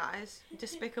ass, guys.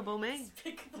 Despicable me.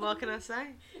 Despicable. What can I say?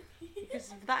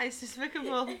 Because that is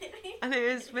despicable, and it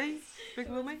is me.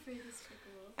 Despicable me." Pretty despicable.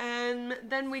 And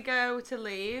then we go to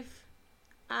leave,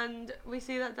 and we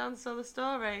see that Dan saw the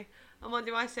story. And what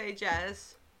do I say,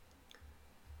 Jez?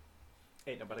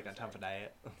 Ain't nobody got time for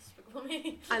that. Despicable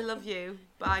me. I love you,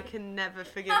 but I can never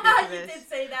forgive you for You this. did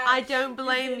say that. I don't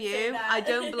blame did say you. that. I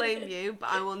don't blame you, but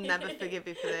I will never forgive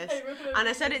you for this. remember And I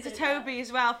you said did it to say that. Toby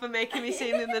as well for making me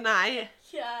sing in the night.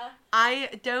 Yeah. I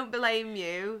don't blame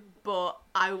you, but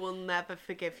I will never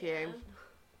forgive you.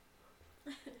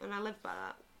 And I live by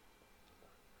that.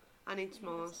 I need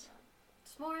s'mores.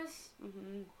 S'mores.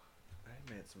 hmm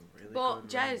I made some really But, good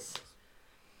Jez, ones.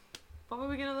 what were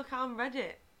we going to look at on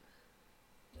Reddit?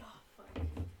 Oh, fuck.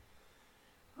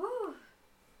 Whew.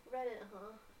 Reddit,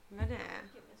 huh? Reddit.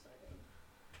 Get me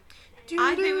started.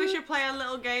 I think we should play a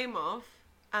little game of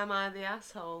Am I the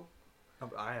Asshole?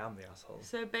 I am the asshole.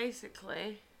 So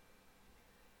basically,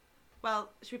 well,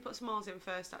 should we put s'mores in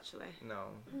first actually? No,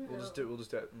 we'll just do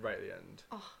it right at the end.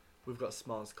 Oh. We've got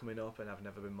s'mores coming up, and I've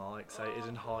never been more excited Oh,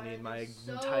 and horny in my why are they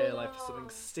so entire life for something long?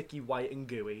 sticky, white, and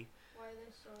gooey. Why are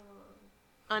they so long?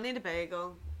 I need a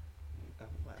bagel. Oh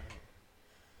wow.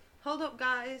 Hold up,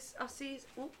 guys. I'll see you.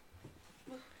 Oh.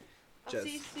 I'll Jess,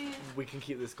 see you soon. we can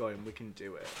keep this going. We can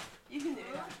do it. You can do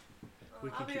it. We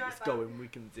I'll can be keep right this back. going. We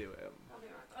can do it. I'll be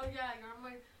right back. Oh yeah,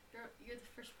 you're the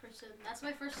first person. That's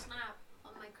my first snap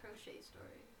on my crochet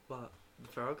story. What? The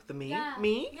frog? The me? Yeah.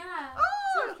 Me? Yeah.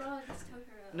 Oh! It's not a frog, it's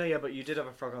Totoro. No, yeah, but you did have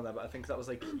a frog on there, but I think that was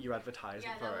like your advertising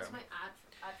Yeah, for that was it. my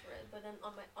ad for it. But then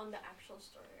on the actual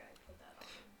story, I put that on.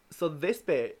 So this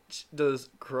bitch does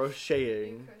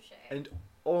crocheting. crochet. And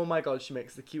oh my god, she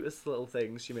makes the cutest little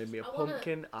things. She made me a I wanna-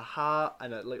 pumpkin, a heart,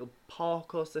 and a little paw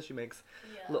coaster. She makes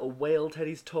Yeah. little whale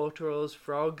teddies, Totoros,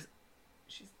 frogs.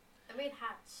 She's I made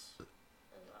hats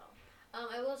as well.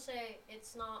 I will say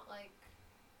it's not like.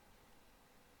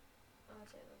 How do I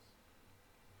say this?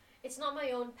 It's not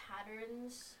my own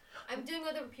patterns. I'm doing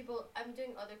other people's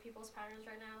patterns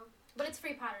right now, but it's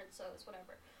free patterns, so it's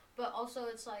whatever. But also,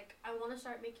 it's like I want to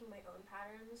start making my own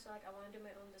patterns. So, like I want to do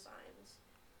my own designs.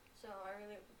 So I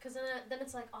really, because then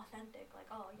it's like authentic. Like,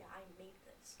 oh yeah, I made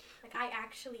this. Like I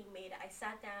actually made it. I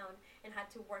sat down and had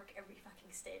to work every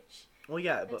fucking stitch. well,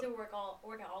 yeah, I had but to work out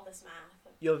all this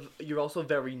math. you're also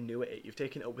very new at it. You've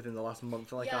taken it up within the last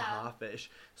month and like a Yeah.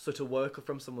 half-ish. So to work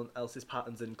from someone else's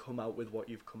patterns and come out with what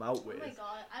you've come out with Oh my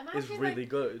god, I'm is actually really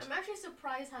good. I'm actually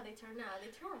surprised how they turn out. They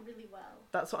turn out really well.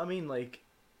 That's what I mean. Like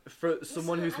for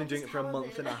someone who's been I'm doing just it for a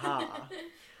month and a talented. half.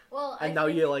 Well, And now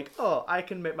you're like, oh, I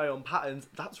can make my own patterns.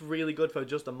 That's really good for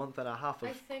just a month and a half I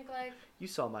of. think like, You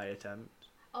saw my attempt.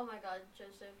 oh my god,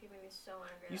 Joseph, you made me so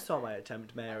angry. You that say day. my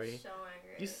attempt, I Mary. was so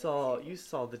angry. You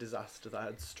saw the disaster that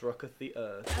had strucketh the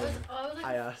earth. I was like,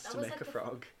 I asked that to was make like a the-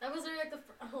 frog. That was like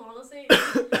honestly,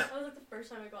 that was like the first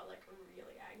time I got like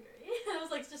really angry. I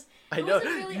was like just. I It know.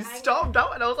 wasn't really You angry. stopped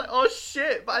out and I was like, oh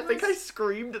shit, but I It think I was-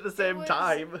 screamed at the same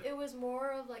time. It was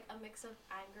more of like a mix of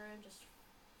anger and just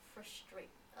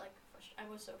I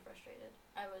was so frustrated.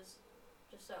 I was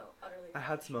just so utterly. I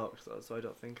had frustrated. smoked though, so I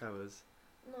don't think I was.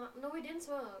 No, we didn't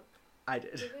smoke. I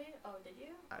did. Did we? Oh, did you?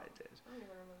 I Oh, did. I don't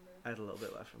even remember. I had a little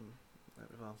bit left from that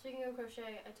as well. Speaking of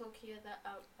crochet, I told Kia that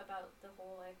about the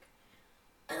whole like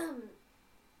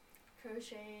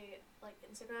crochet like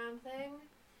Instagram thing,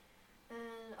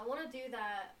 and I want to do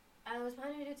that. I was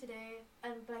planning to do it today,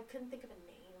 but I couldn't think of a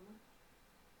name.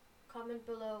 Comment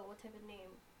below what type of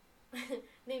name.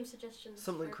 Name suggestions.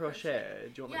 Something for crochet.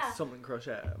 Do you want Yeah. like something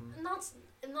crochet?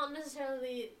 Not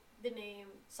necessarily the name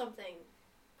something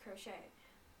crochet.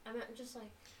 I meant just like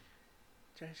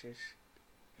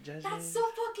that's so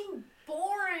fucking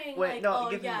boring. Wait, like, no,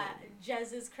 oh give me- yeah,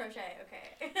 Jez's crochet.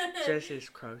 Okay. Jess's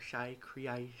crochet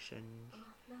creations. Oh,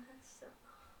 no, that's so.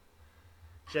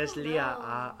 Jess don't Leah know.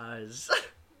 are us.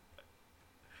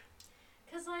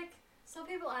 Cause like some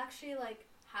people actually like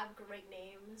have great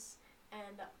names and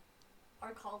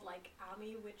are called like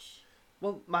Ami, which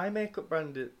Well, my makeup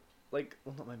brand is like,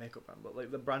 well, not my makeup brand, but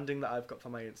like the branding that I've got for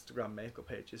my Instagram makeup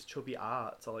page is Chubby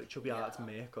Arts or like Chubby Yeah. Arts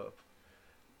Makeup.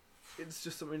 It's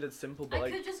just something that's simple, but I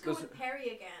like could just go there's- with Perry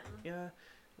again. yeah.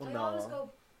 Well, I always no, go.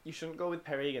 you shouldn't go with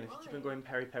Perry again. If you keep on Why? going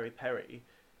Perry, Perry, Perry,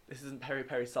 this isn't Perry,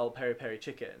 Perry salt, Perry, Perry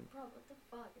chicken. Bro, what the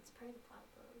fuck? It's Perry the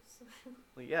Platypus.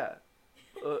 Like, yeah.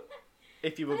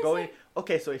 If you were But it's going, like-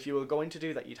 okay, so if you were going to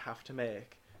do that, you'd have to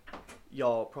make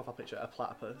your profile picture a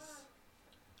platypus,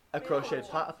 a crocheted No.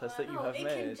 platypus that you No, have it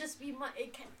made. can just be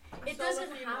it can. It So doesn't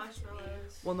with the have to be.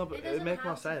 marshmallows. Well, no, but It it would doesn't make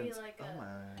more have to be sense. like Oh a-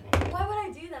 my. Why would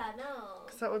I do that? No.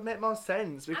 Because that would make more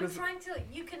sense because I'm trying to.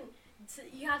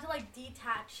 You have to like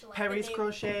detach like Perry's the name.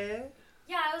 crochet.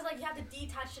 Yeah, I was like, you have to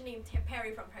detach the name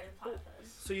Perry from Perry the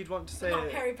Platypus. So you'd want to say. Not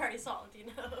Perry Salt, you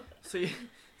know.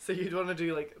 So you'd want to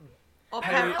do like. Or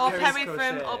Perry- Perry, or Perry's Perry from,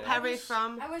 crochet. or Perry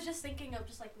from, I was just thinking of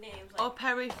just like names. or Like,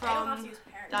 Perry I don't have to from use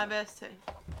Perry. diversity.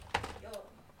 Yo,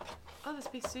 Oh, there's a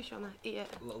piece of sushi on there. Eat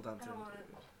it. Little dancing. I don't want it.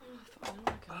 Oh, fuck, I don't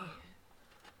like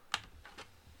it.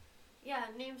 Yeah,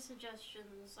 name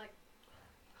suggestions like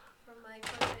from my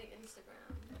crochet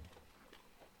Instagram.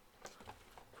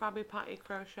 Krabby Patty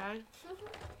crochet.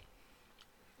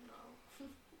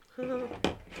 No.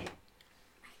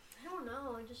 I don't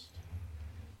know. I just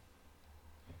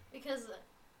because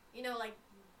like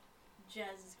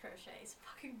Jez's crochet is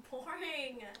fucking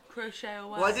boring. Crochet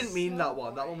away. Well, I didn't mean So that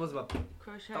one. That one was my.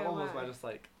 Crochet That one was away. my just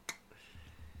like.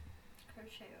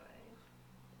 Crochet away.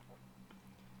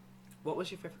 What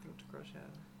was your favorite thing to crochet?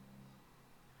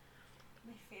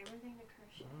 My favorite thing to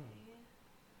crochet. Mm.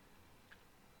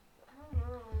 I don't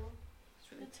know.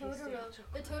 It's really The Totoro. tasty.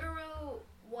 The Totoro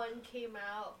one came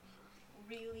out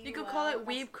really. You could well. call it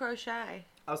weave crochet.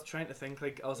 I was trying to think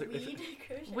like I was like. Weed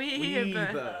crochet. Weave. Weave.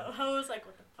 I was like,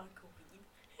 what the fuck,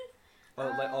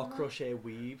 weed? Or crochet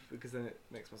weave because then it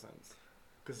makes more sense.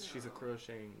 Because she's a No.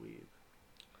 crocheting weave.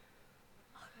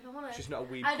 I don't want to. She's not a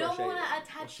weave I don't crochet. want to Well,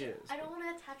 attach. she is, I don't but-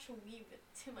 want to attach weave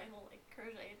to my whole like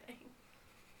crochet thing.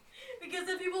 Because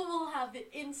then people will have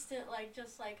the instant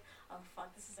just like, oh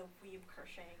fuck, this is a weave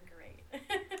crocheting, great.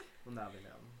 Well, now they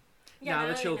know. Yeah, Now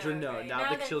the they children know. right?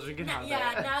 Now the they- children can have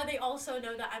yeah, it. now they also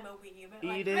know that I'm a weave.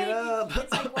 Like, Eat it great, up.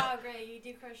 It's like, wow, great, you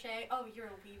do crochet. Oh, you're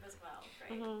a weave as well.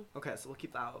 Great. Mhm. Okay, so we'll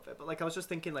keep that out of it. But like, I was just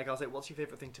thinking, like, I was like, what's your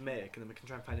favorite thing to make, and then we can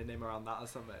try and find a name around that or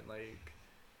something. Like,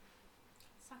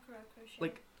 Sakura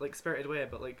crochet. Like Spirited Away,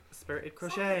 but like Spirited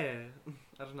Crochet.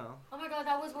 I don't know. Oh my god,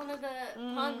 that was one of the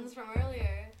puns from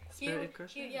earlier. Spirited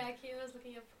Crochet? Q was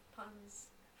looking up puns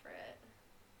for it.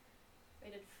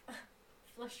 We did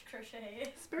flush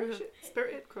crochet.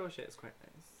 Spirited Crochet is quite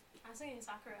nice. I was thinking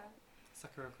Sakura.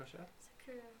 Sakura Crochet?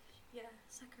 Sakura. Yeah,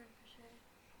 Sakura crochet.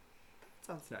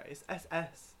 Sounds nice.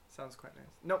 SS sounds quite nice.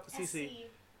 No, CC. SC.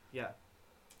 Yeah.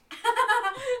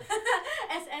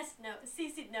 SS, no.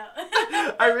 CC, no.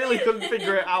 I really couldn't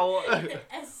figure it out.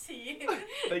 SC.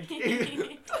 Thank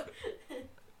you.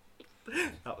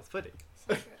 That was funny.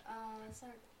 Sakura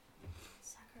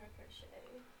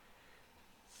crochet.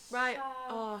 Right.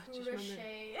 Oh, just remembered.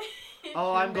 Crochet.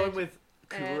 Oh, I'm going with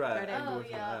Kura. Ready. I'm going Oh, with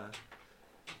yeah. her.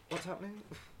 What's happening?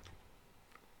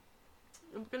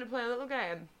 I'm gonna play a little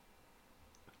game.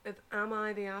 With Am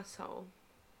I the Asshole?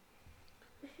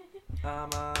 Am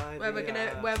I Where we're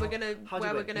gonna How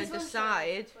do we-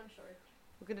 decide. This one's short.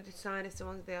 We're gonna decide if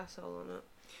someone's the asshole or not.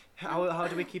 How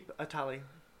do we keep a tally?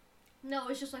 No,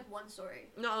 it's just like one story.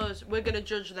 Not us. We're gonna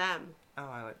judge them. Oh,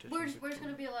 I like judging We're just people.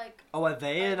 gonna be like. Oh, are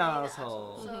they are an they the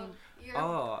asshole? So you're.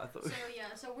 Oh, I thought. So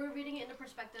yeah, so we're reading it in the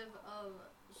perspective of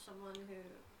someone who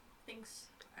thinks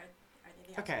are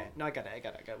they the Okay, asshole? no, I get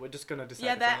it. We're just gonna decide.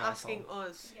 Yeah, if they're I'm an asking asshole.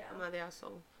 us. Yeah. Am I the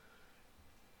asshole?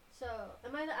 So,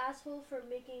 am I the asshole for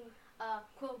making a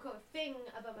quote-unquote thing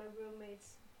about my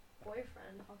roommate's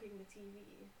boyfriend hogging the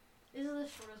TV? This is the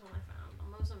shortest one I found.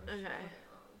 Most of them are Okay. really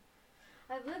long.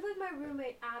 I've lived with my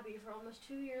roommate Abby for almost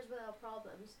 2 years without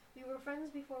problems. We were friends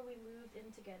before we moved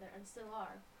in together and still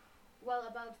are. Well,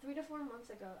 about 3 to 4 months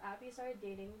ago, Abby started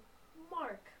dating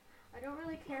Mark. I don't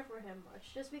really care for him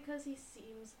much, just because he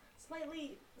seems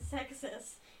slightly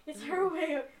sexist. It's her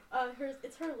way of,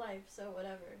 it's her life, so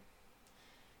whatever.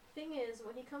 Thing is,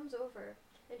 when he comes over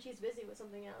and she's busy with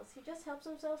something else, he just helps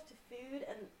himself to food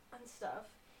and stuff.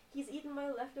 He's eaten my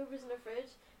leftovers in the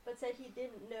fridge, but said he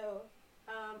didn't know,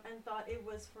 and thought it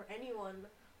was for anyone.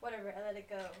 Whatever, I let it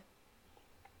go.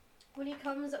 When he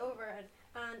comes over and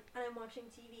I'm watching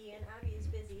TV and Abby is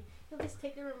busy, he'll just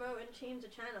take the remote and change the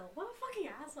channel. What a fucking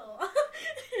asshole!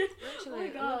 Actually, oh my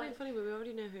it god. would be funny, but we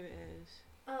already know who it is.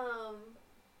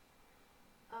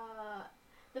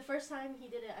 The first time he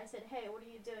did it, I said, "Hey, what are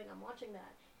you doing? I'm watching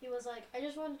that." He was like, "I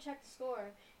just wanted to check the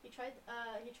score." He tried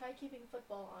keeping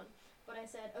football on, but I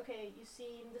said, "Okay, you've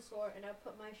seen the score, and I'll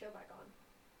put my show back on."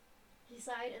 He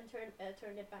sighed and turned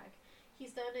it back.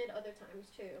 He's done it other times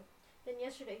too. Then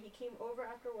yesterday he came over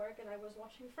after work, and I was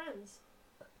watching Friends.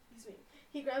 Excuse me.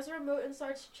 He grabs the remote and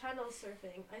starts channel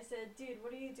surfing. I said, "Dude,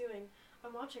 what are you doing?"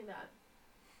 "I'm watching that."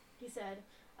 He said,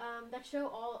 that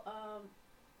shows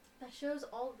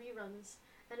all reruns,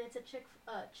 and it's a chick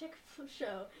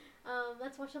show.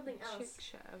 Let's watch something else." Chick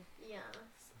show. Yeah.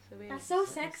 So we That's have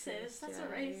so sexist. That's yeah,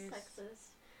 already it is.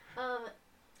 sexist.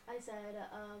 I said,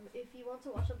 if you want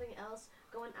to watch something else,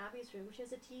 go in Abby's room. She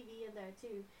has a TV in there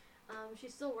too.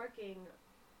 She's still working.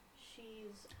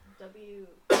 She's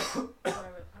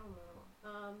whatever. I don't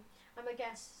know. I'm a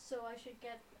guest, so I should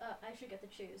get to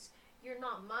choose. You're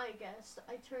not my guest.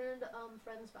 I turned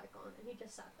Friends back on, and he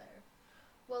just sat there.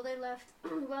 Well, they left. They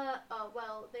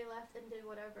left and did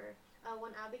whatever.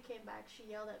 When Abby came back, she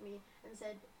yelled at me and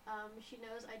said, she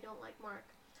knows I don't like Mark,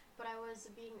 but I was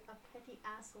being a petty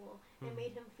asshole and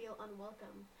made him feel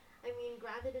unwelcome. I mean,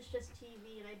 granted, it's just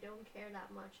TV and I don't care that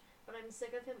much, but I'm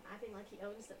sick of him acting like he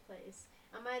owns the place.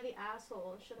 Am I the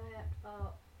asshole? Should I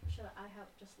have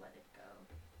just let it go?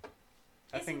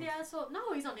 Is he the asshole?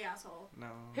 No, he's not the asshole. No.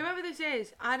 Whoever this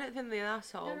is, I don't think they're the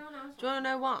asshole. They're not an asshole. Do you want to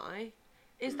know why?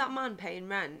 Is that man paying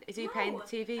rent? Is he paying the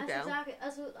TV that's bill? Exactly.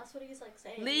 That's what he's like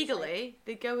saying. He's Legally, like,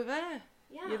 they'd go with her.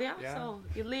 yeah. You're the asshole.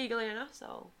 You're legally an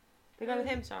asshole. They go with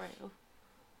him, sorry. Oh.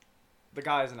 The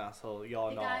guy's an asshole. You're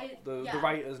The not. guy- The yeah.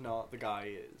 writer's not. The guy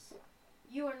is.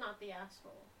 You are not the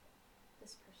asshole.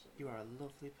 This person. You are a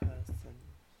lovely person,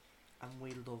 and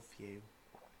we love you.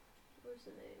 What's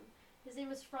the name? His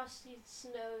name is Frosty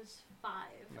Snows 5.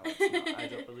 No, it's not. I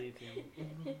don't believe you.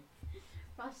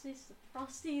 Frosty Snow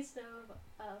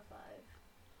 5.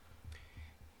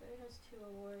 It has 2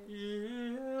 awards.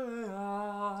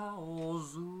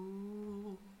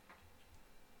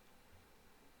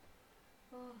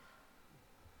 Oh.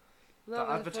 That That was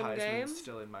a fun advertisement's game.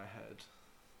 still in my head.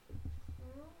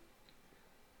 Mm,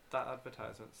 That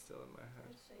advertisement's still in my head.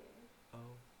 let's see.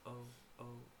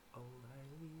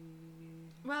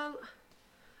 Well,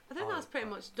 I think that's pretty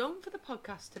much done for the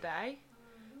podcast today.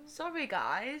 Sorry,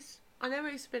 guys. I know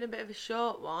it's been a bit of a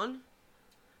short one,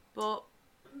 but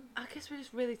I guess we're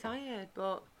just really tired.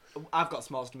 But I've got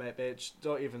small stomach, bitch.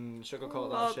 Don't even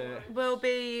sugarcoat that shit. we'll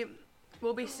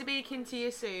be speaking to you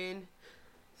soon.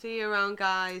 See you around,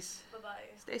 guys. Bye bye.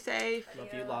 Stay safe.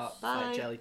 Love you lot. Bye. Jelly.